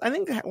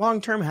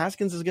long-term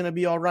Haskins is going to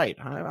be all right.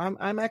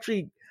 I'm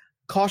actually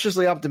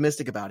cautiously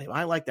optimistic about him.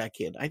 I like that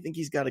kid. I think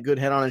he's got a good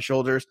head on his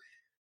shoulders,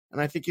 and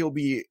I think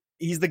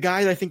he's the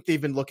guy that I think they've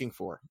been looking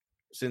for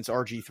since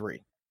RG3.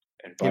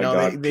 And by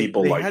God,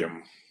 people like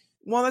him.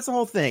 Well, that's the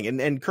whole thing.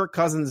 And Kirk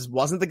Cousins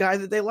wasn't the guy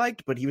that they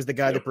liked, but he was the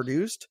guy that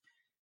produced.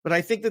 But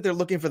I think that they're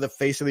looking for the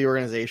face of the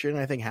organization.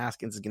 I think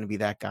Haskins is going to be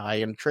that guy.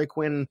 And Trey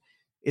Quinn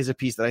is a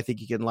piece that I think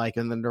you can like.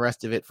 And then the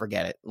rest of it,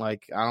 forget it.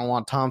 Like, I don't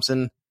want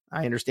Thompson.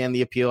 I understand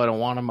the appeal. I don't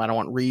want him. I don't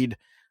want Reed.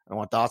 I don't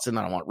want Dotson.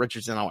 I don't want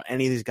Richardson. I don't want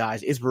any of these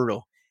guys. It's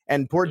brutal.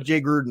 And poor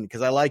Jay Gruden,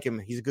 because I like him.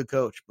 He's a good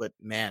coach. But,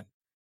 man,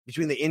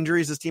 between the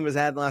injuries this team has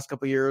had in the last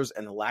couple of years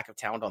and the lack of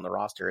talent on the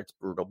roster, it's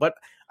brutal. But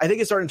I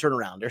think it's starting to turn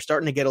around. They're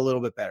starting to get a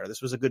little bit better.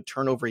 This was a good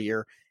turnover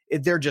year.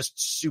 They're just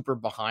super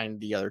behind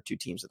the other two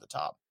teams at the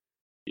top.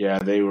 Yeah,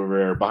 they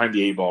were behind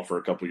the 8 ball for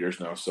a couple of years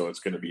now, so it's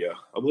going to be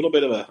a little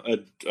bit of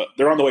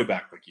they're on the way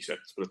back, like you said.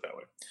 Let's put it that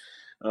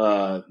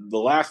way. The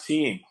last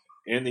team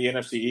in the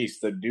NFC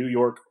East, the New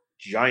York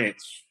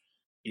Giants.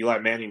 Eli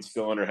Manning's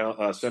still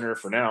under center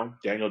for now.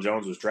 Daniel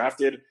Jones was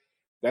drafted.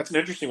 That's an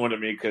interesting one to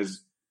me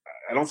because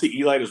I don't see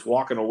Eli just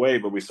walking away,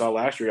 but we saw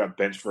last year he got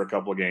benched for a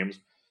couple of games.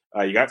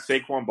 You got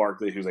Saquon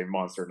Barkley, who's a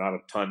monster. Not a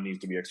ton needs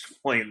to be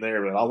explained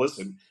there, but I'll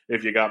listen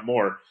if you got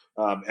more.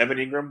 Evan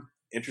Ingram,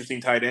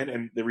 interesting tight end.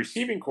 And the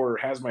receiving core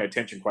has my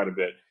attention quite a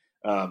bit.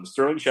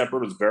 Sterling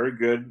Shepard was very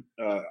good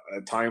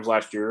at times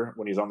last year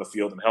when he's on the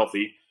field and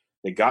healthy.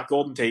 They got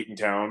Golden Tate in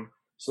town.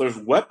 So there's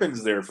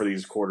weapons there for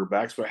these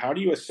quarterbacks, but how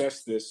do you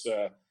assess this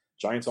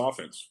Giants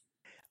offense?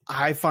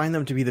 I find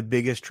them to be the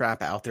biggest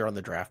trap out there on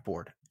the draft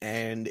board.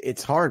 And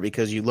it's hard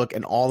because you look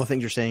and all the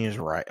things you're saying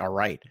are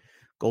right.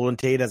 Golden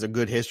Tate has a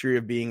good history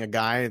of being a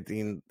guy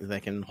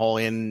that can haul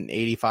in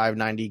 85,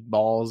 90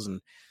 balls.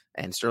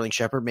 And Sterling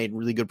Shepard made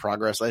really good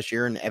progress last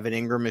year. And Evan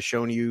Ingram has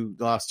shown you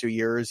the last 2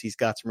 years. He's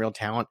got some real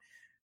talent.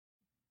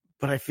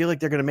 But I feel like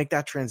they're going to make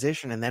that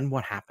transition. And then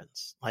what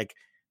happens? Like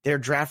their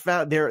draft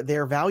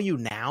their value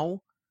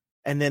now,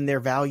 and then their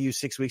value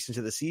 6 weeks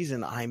into the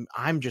season,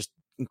 I'm just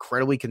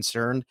incredibly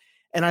concerned.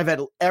 And I've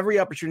had every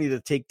opportunity to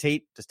take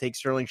Tate, to take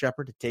Sterling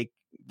Shepard, to take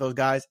those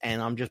guys,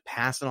 and I'm just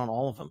passing on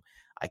all of them.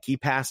 I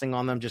keep passing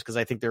on them just because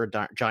I think they're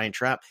a giant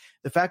trap.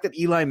 The fact that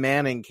Eli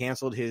Manning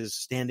canceled his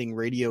standing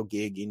radio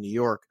gig in New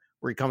York,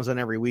 where he comes on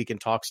every week and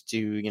talks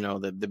to,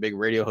 the big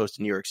radio host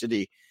in New York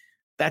City,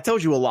 that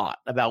tells you a lot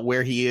about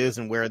where he is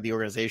and where the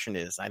organization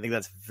is. I think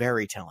that's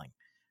very telling.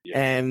 Yeah.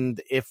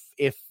 And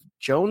if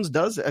Jones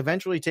does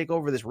eventually take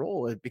over this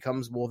role, it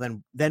becomes, well,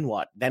 then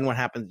what? Then what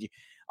happens?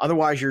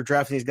 Otherwise, you're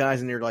drafting these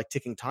guys and they're like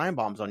ticking time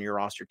bombs on your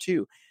roster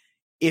too.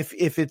 If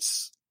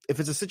it's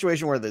a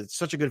situation where there's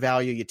such a good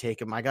value, you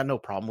take him. I got no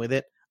problem with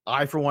it.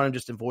 I, for one, am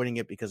just avoiding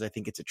it because I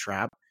think it's a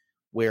trap.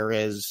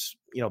 Whereas,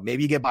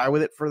 maybe you get by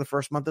with it for the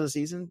first month of the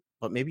season,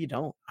 but maybe you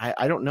don't.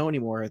 I don't know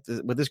anymore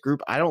with this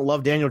group. I don't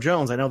love Daniel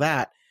Jones. I know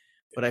that,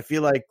 but I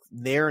feel like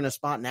they're in a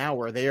spot now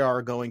where they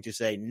are going to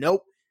say,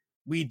 nope,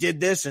 we did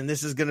this and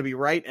this is going to be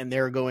right. And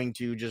they're going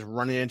to just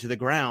run it into the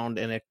ground,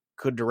 and it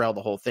could derail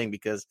the whole thing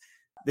because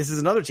this is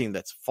another team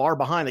that's far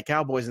behind the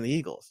Cowboys and the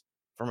Eagles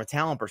from a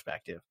talent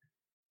perspective.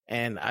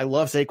 And I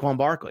love Saquon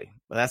Barkley,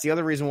 but that's the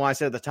other reason why I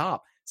said at the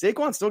top,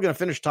 Saquon's still going to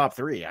finish top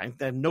 3. I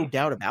have no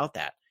doubt about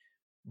that.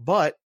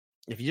 But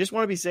if you just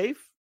want to be safe,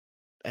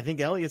 I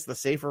think Elliott's the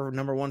safer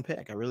number 1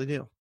 pick. I really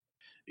do.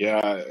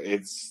 Yeah,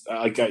 it's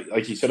like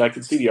you said, I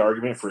could see the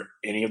argument for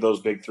any of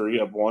those big 3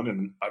 of one,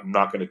 and I'm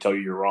not going to tell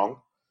you you're wrong.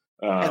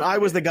 And I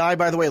was the guy,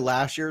 by the way,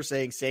 last year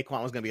saying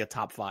Saquon was going to be a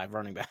top 5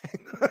 running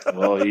back.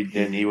 Well,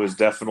 he was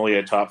definitely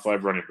a top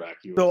 5 running back.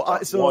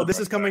 So this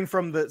is coming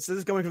from the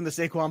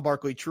Saquon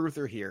Barkley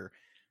truther here,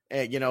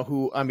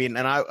 who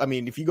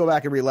if you go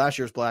back and read last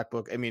year's Black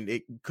Book,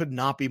 it could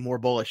not be more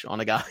bullish on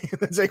a guy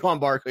than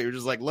Saquon Barkley. You're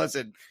just like,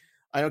 listen,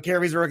 I don't care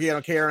if he's a rookie, I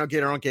don't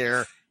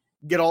care.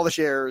 Get all the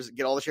shares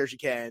you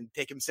can.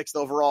 Take him 6th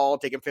overall,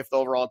 take him 5th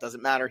overall. It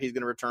doesn't matter. He's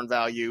going to return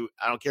value.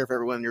 I don't care if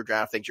everyone in your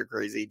draft thinks you're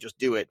crazy. Just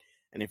do it.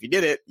 And if you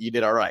did it, you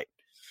did all right.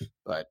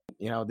 But,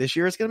 this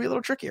year it's going to be a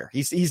little trickier.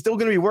 He's still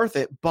going to be worth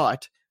it.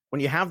 But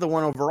when you have the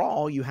 1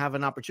 overall, you have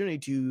an opportunity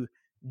to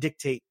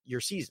dictate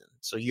your season.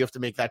 So you have to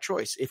make that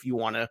choice if you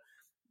want to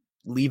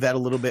leave that a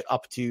little bit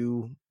up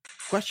to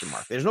question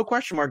mark. There's no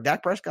question mark.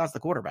 Dak Prescott's the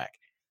quarterback.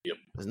 Yep.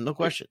 There's no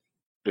question.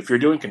 If you're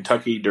doing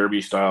Kentucky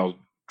Derby style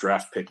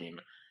draft picking,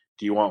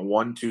 do you want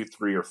 1, 2,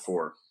 3, or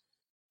 4?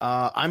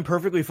 I'm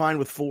perfectly fine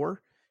with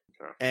 4.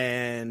 Okay.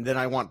 And then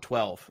I want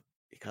 12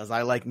 because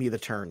I like me the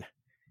turn.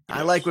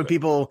 I like when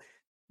people,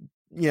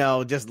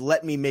 just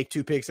let me make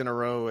 2 picks in a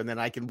row and then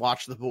I can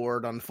watch the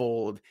board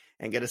unfold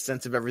and get a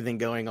sense of everything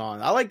going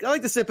on. I like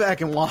to sit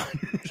back and watch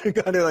and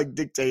kind of like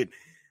dictate.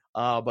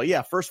 But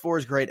yeah, first 4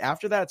 is great.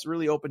 After that, it's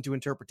really open to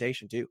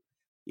interpretation too.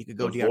 You could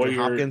go DeAndre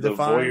Hopkins at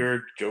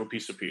 5. Joe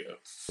Pisapia.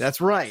 That's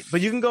right.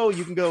 But you can go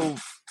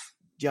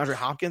DeAndre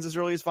Hopkins as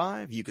early as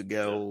 5. You could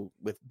go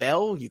with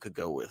Bell. You could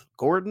go with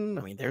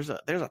Gordon. There's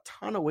a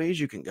ton of ways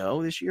you can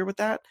go this year with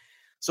that.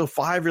 So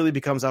 5 really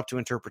becomes up to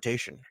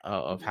interpretation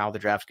of how the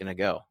draft's going to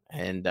go.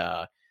 And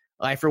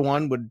I, for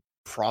one, would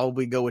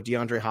probably go with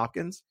DeAndre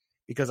Hopkins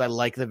because I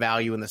like the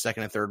value in the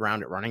 2nd and 3rd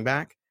round at running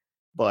back.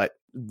 But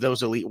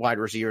those elite wide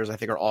receivers, I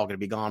think, are all going to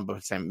be gone by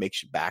the time it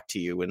makes it back to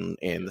you in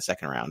the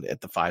 2nd round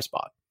at the 5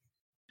 spot.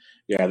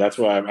 Yeah, that's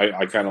why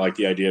I kind of like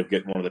the idea of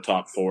getting one of the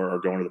top 4 or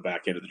going to the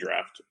back end of the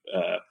draft.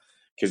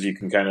 Because you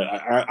can kind of –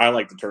 I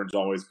like the turns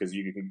always because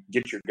you can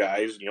get your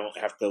guys. You don't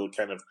have to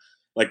kind of –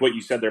 like what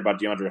you said there about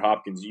DeAndre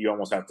Hopkins, you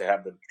almost have to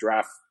have the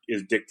draft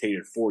is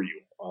dictated for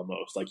you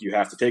almost. Like you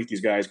have to take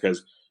these guys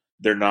because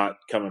they're not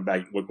coming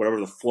back. Whatever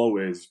the flow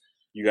is,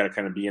 you got to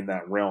kind of be in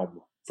that realm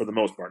for the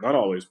most part. Not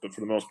always, but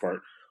for the most part.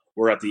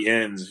 Where at the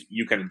ends,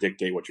 you kind of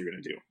dictate what you're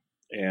going to do.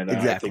 And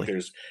Exactly. I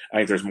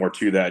think there's more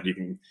to that. You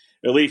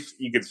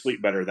can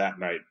sleep better that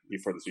night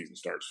before the season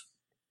starts.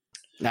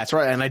 That's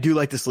right. And I do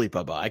like to sleep,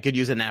 Bubba. I could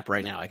use a nap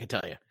right now, I can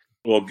tell you.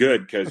 Well,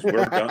 good, because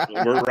we're done.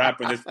 We're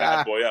wrapping this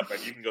bad boy up,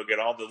 and you can go get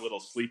all the little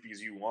sleepies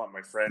you want,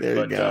 my friend. There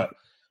you go.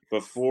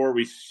 Before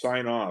we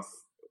sign off,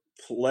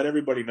 let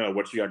everybody know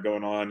what you got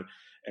going on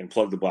and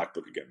plug the Black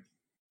Book again.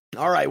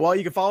 All right. Well,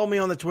 you can follow me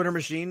on the Twitter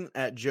machine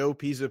at Joe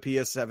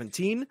Pisapia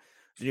 17.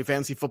 The new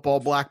Fantasy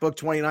Football Black Book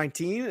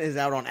 2019 is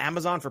out on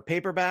Amazon for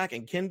paperback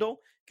and Kindle.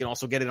 You can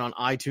also get it on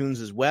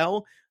iTunes as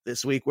well.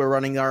 This week, we're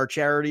running our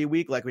charity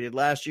week like we did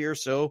last year.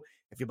 So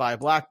if you buy a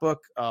Black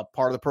Book, part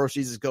of the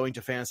proceeds is going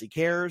to Fantasy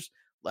Cares.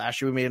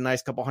 Last year, we made a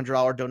nice couple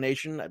 $100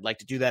 donation. I'd like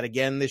to do that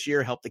again this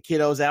year, help the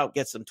kiddos out,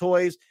 get some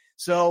toys.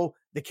 So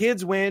the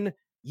kids win.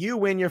 You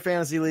win your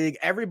fantasy league.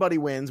 Everybody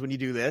wins when you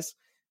do this.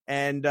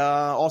 And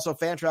also,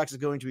 Fantrax is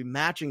going to be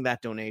matching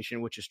that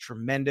donation, which is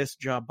tremendous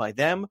job by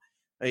them.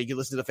 You can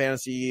listen to the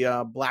Fantasy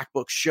Black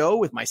Book show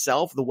with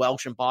myself, the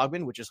Welsh and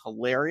Bogman, which is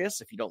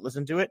hilarious if you don't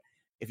listen to it.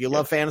 If you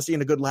love fantasy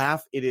and a good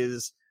laugh, it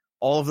is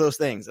all of those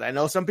things. And I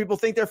know some people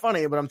think they're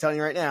funny, but I'm telling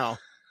you right now,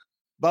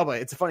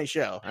 Bubba, it's a funny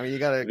show. I mean, you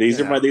got to. These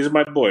are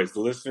my boys. The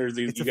listeners,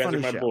 you guys are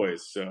my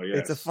boys. So yeah,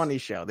 it's a funny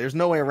show. There's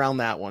no way around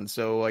that one.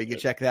 So you can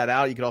check that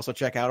out. You can also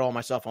check out all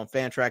my stuff on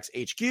Fantrax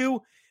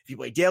HQ. If you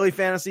play daily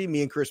fantasy,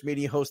 me and Chris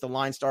Meady host the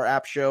Line Star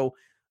app show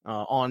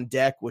on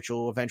deck, which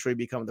will eventually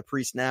become the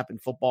pre-snap in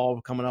football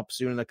coming up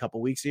soon in a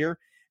couple weeks here.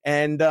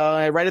 And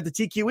I write at the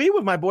TQE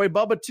with my boy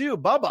Bubba too.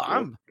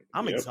 Bubba,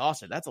 I'm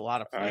exhausted. That's a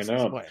lot of places. I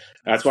know.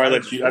 That's why I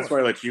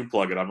let you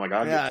plug it. I'm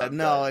like,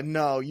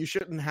 no, you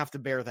shouldn't have to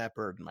bear that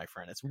burden, my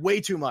friend. It's way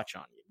too much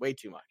on you. Way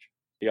too much.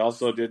 He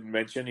also didn't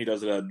mention he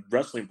does a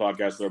wrestling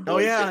podcast.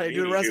 I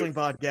do a wrestling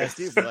podcast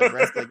too. Like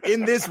wrestling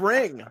in this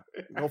ring.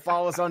 Go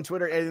follow us on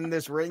Twitter in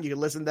this ring. You can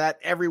listen to that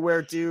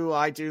everywhere too.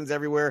 iTunes,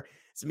 everywhere.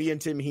 It's me and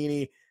Tim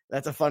Heaney.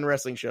 That's a fun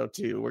wrestling show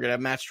too. We're gonna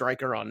have Matt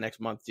Stryker on next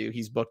month too.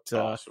 He's booked.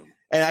 Awesome.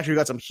 And actually, we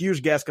got some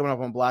huge guests coming up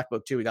on Black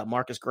Book too. We got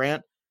Marcus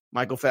Grant,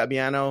 Michael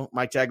Fabiano,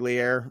 Mike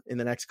Tagliere in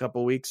the next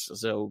couple of weeks.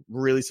 So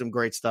really some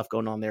great stuff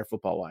going on there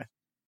football wise.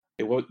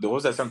 Hey, what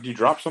was that? Something you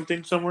dropped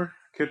something somewhere?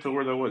 Can't tell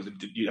where that was.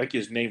 Like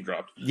his name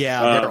dropped.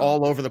 Yeah, they're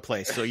all over the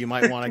place. So you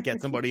might want to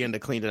get somebody in to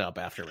clean it up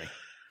after me.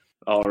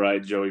 All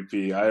right, Joey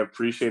P. I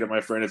appreciate it,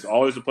 my friend. It's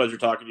always a pleasure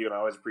talking to you, and I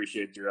always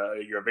appreciate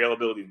your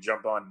availability to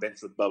jump on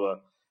Bench with Bubba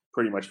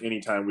pretty much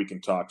anytime we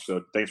can talk.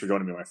 So thanks for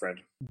joining me, my friend.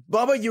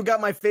 Bubba, you got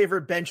my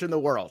favorite bench in the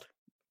world.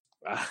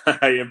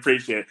 I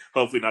appreciate it.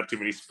 Hopefully not too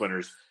many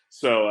splinters.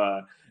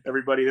 So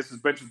everybody, this is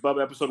Bench with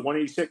Bubba, episode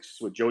 186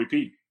 with Joey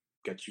P.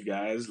 Catch you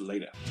guys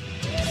later.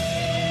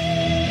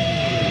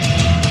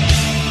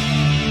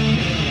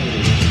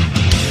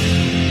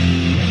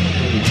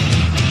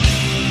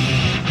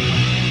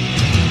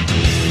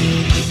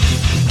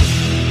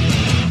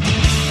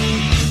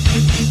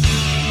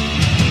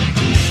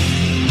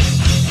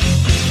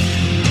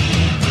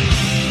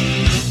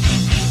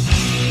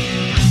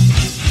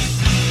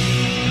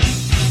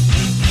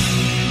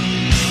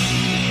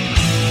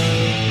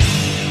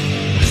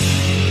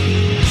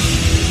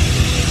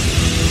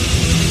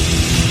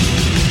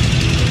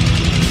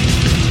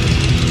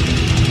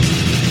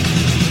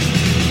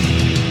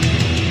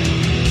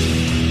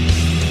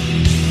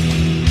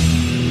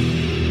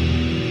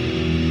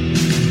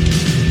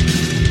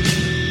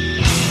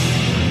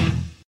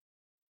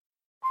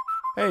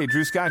 Hey,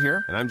 Drew Scott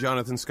here, and I'm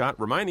Jonathan Scott,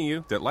 reminding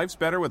you that life's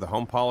better with a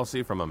home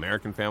policy from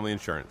American Family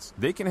Insurance.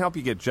 They can help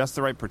you get just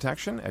the right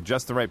protection at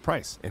just the right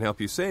price and help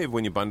you save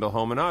when you bundle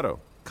home and auto.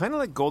 Kind of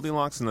like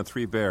Goldilocks and the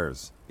Three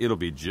Bears. It'll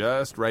be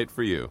just right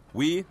for you.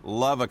 We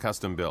love a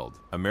custom build.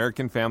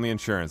 American Family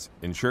Insurance.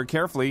 Insure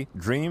carefully,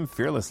 dream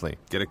fearlessly.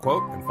 Get a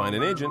quote and find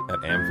an agent at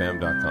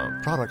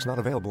amfam.com. Products not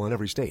available in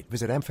every state.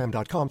 Visit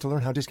amfam.com to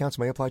learn how discounts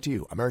may apply to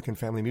you. American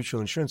Family Mutual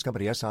Insurance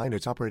Company, SI, and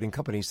its operating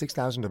company,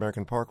 6000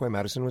 American Parkway,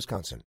 Madison,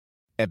 Wisconsin.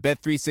 At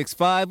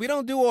Bet365, we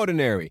don't do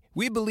ordinary.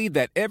 We believe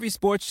that every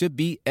sport should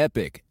be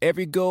epic.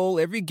 Every goal,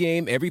 every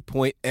game, every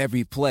point,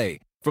 every play.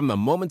 From the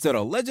moments that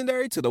are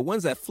legendary to the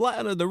ones that fly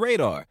under the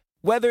radar.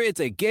 Whether it's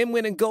a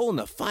game-winning goal in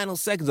the final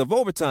seconds of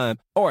overtime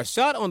or a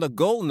shot on the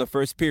goal in the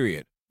first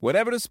period.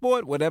 Whatever the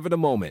sport, whatever the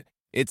moment.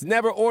 It's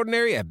never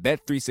ordinary at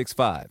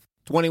Bet365.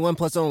 21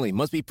 plus only.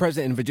 Must be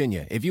present in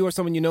Virginia. If you or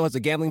someone you know has a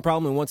gambling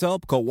problem and wants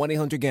help, call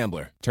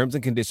 1-800-GAMBLER. Terms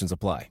and conditions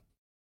apply.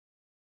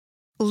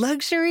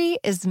 Luxury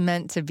is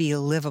meant to be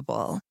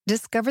livable.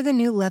 Discover the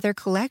new leather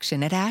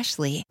collection at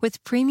Ashley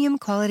with premium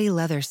quality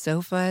leather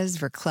sofas,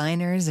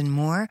 recliners, and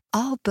more,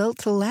 all built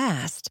to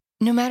last.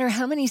 No matter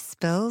how many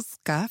spills,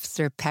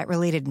 scuffs, or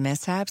pet-related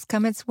mishaps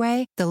come its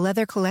way, the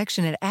leather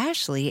collection at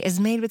Ashley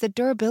is made with the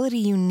durability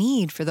you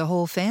need for the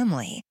whole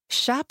family.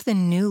 Shop the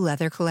new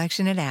leather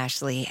collection at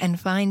Ashley and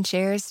find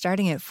chairs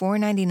starting at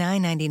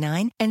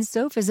 $499.99 and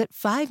sofas at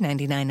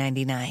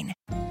 $599.99.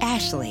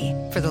 Ashley,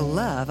 for the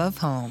love of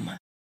home.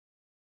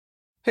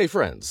 Hey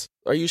friends,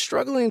 are you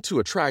struggling to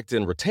attract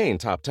and retain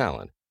top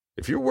talent?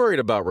 If you're worried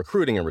about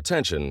recruiting and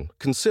retention,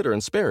 consider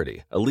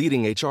Insperity, a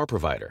leading HR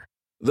provider.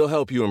 They'll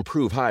help you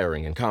improve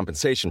hiring and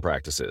compensation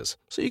practices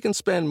so you can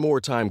spend more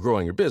time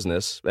growing your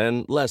business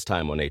and less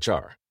time on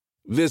HR.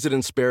 Visit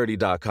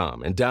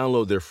Insperity.com and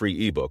download their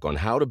free ebook on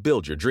how to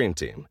build your dream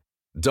team.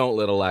 Don't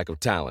let a lack of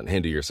talent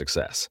hinder your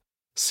success.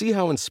 See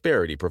how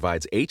Insperity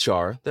provides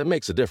HR that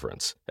makes a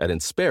difference at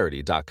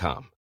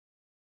Insperity.com.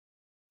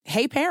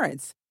 Hey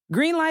parents,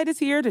 Greenlight is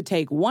here to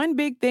take one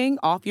big thing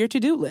off your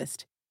to-do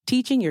list,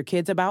 teaching your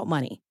kids about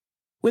money.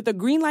 With a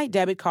Greenlight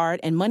debit card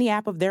and money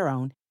app of their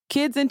own,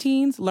 kids and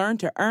teens learn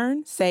to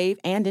earn, save,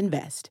 and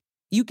invest.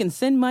 You can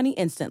send money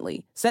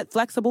instantly, set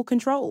flexible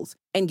controls,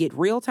 and get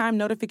real-time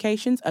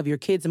notifications of your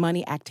kids'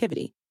 money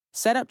activity.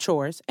 Set up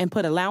chores and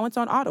put allowance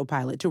on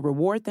autopilot to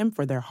reward them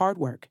for their hard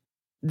work.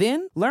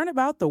 Then learn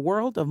about the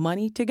world of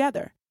money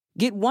together.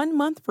 Get 1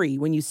 month free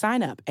when you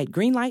sign up at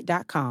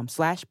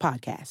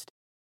greenlight.com/podcast.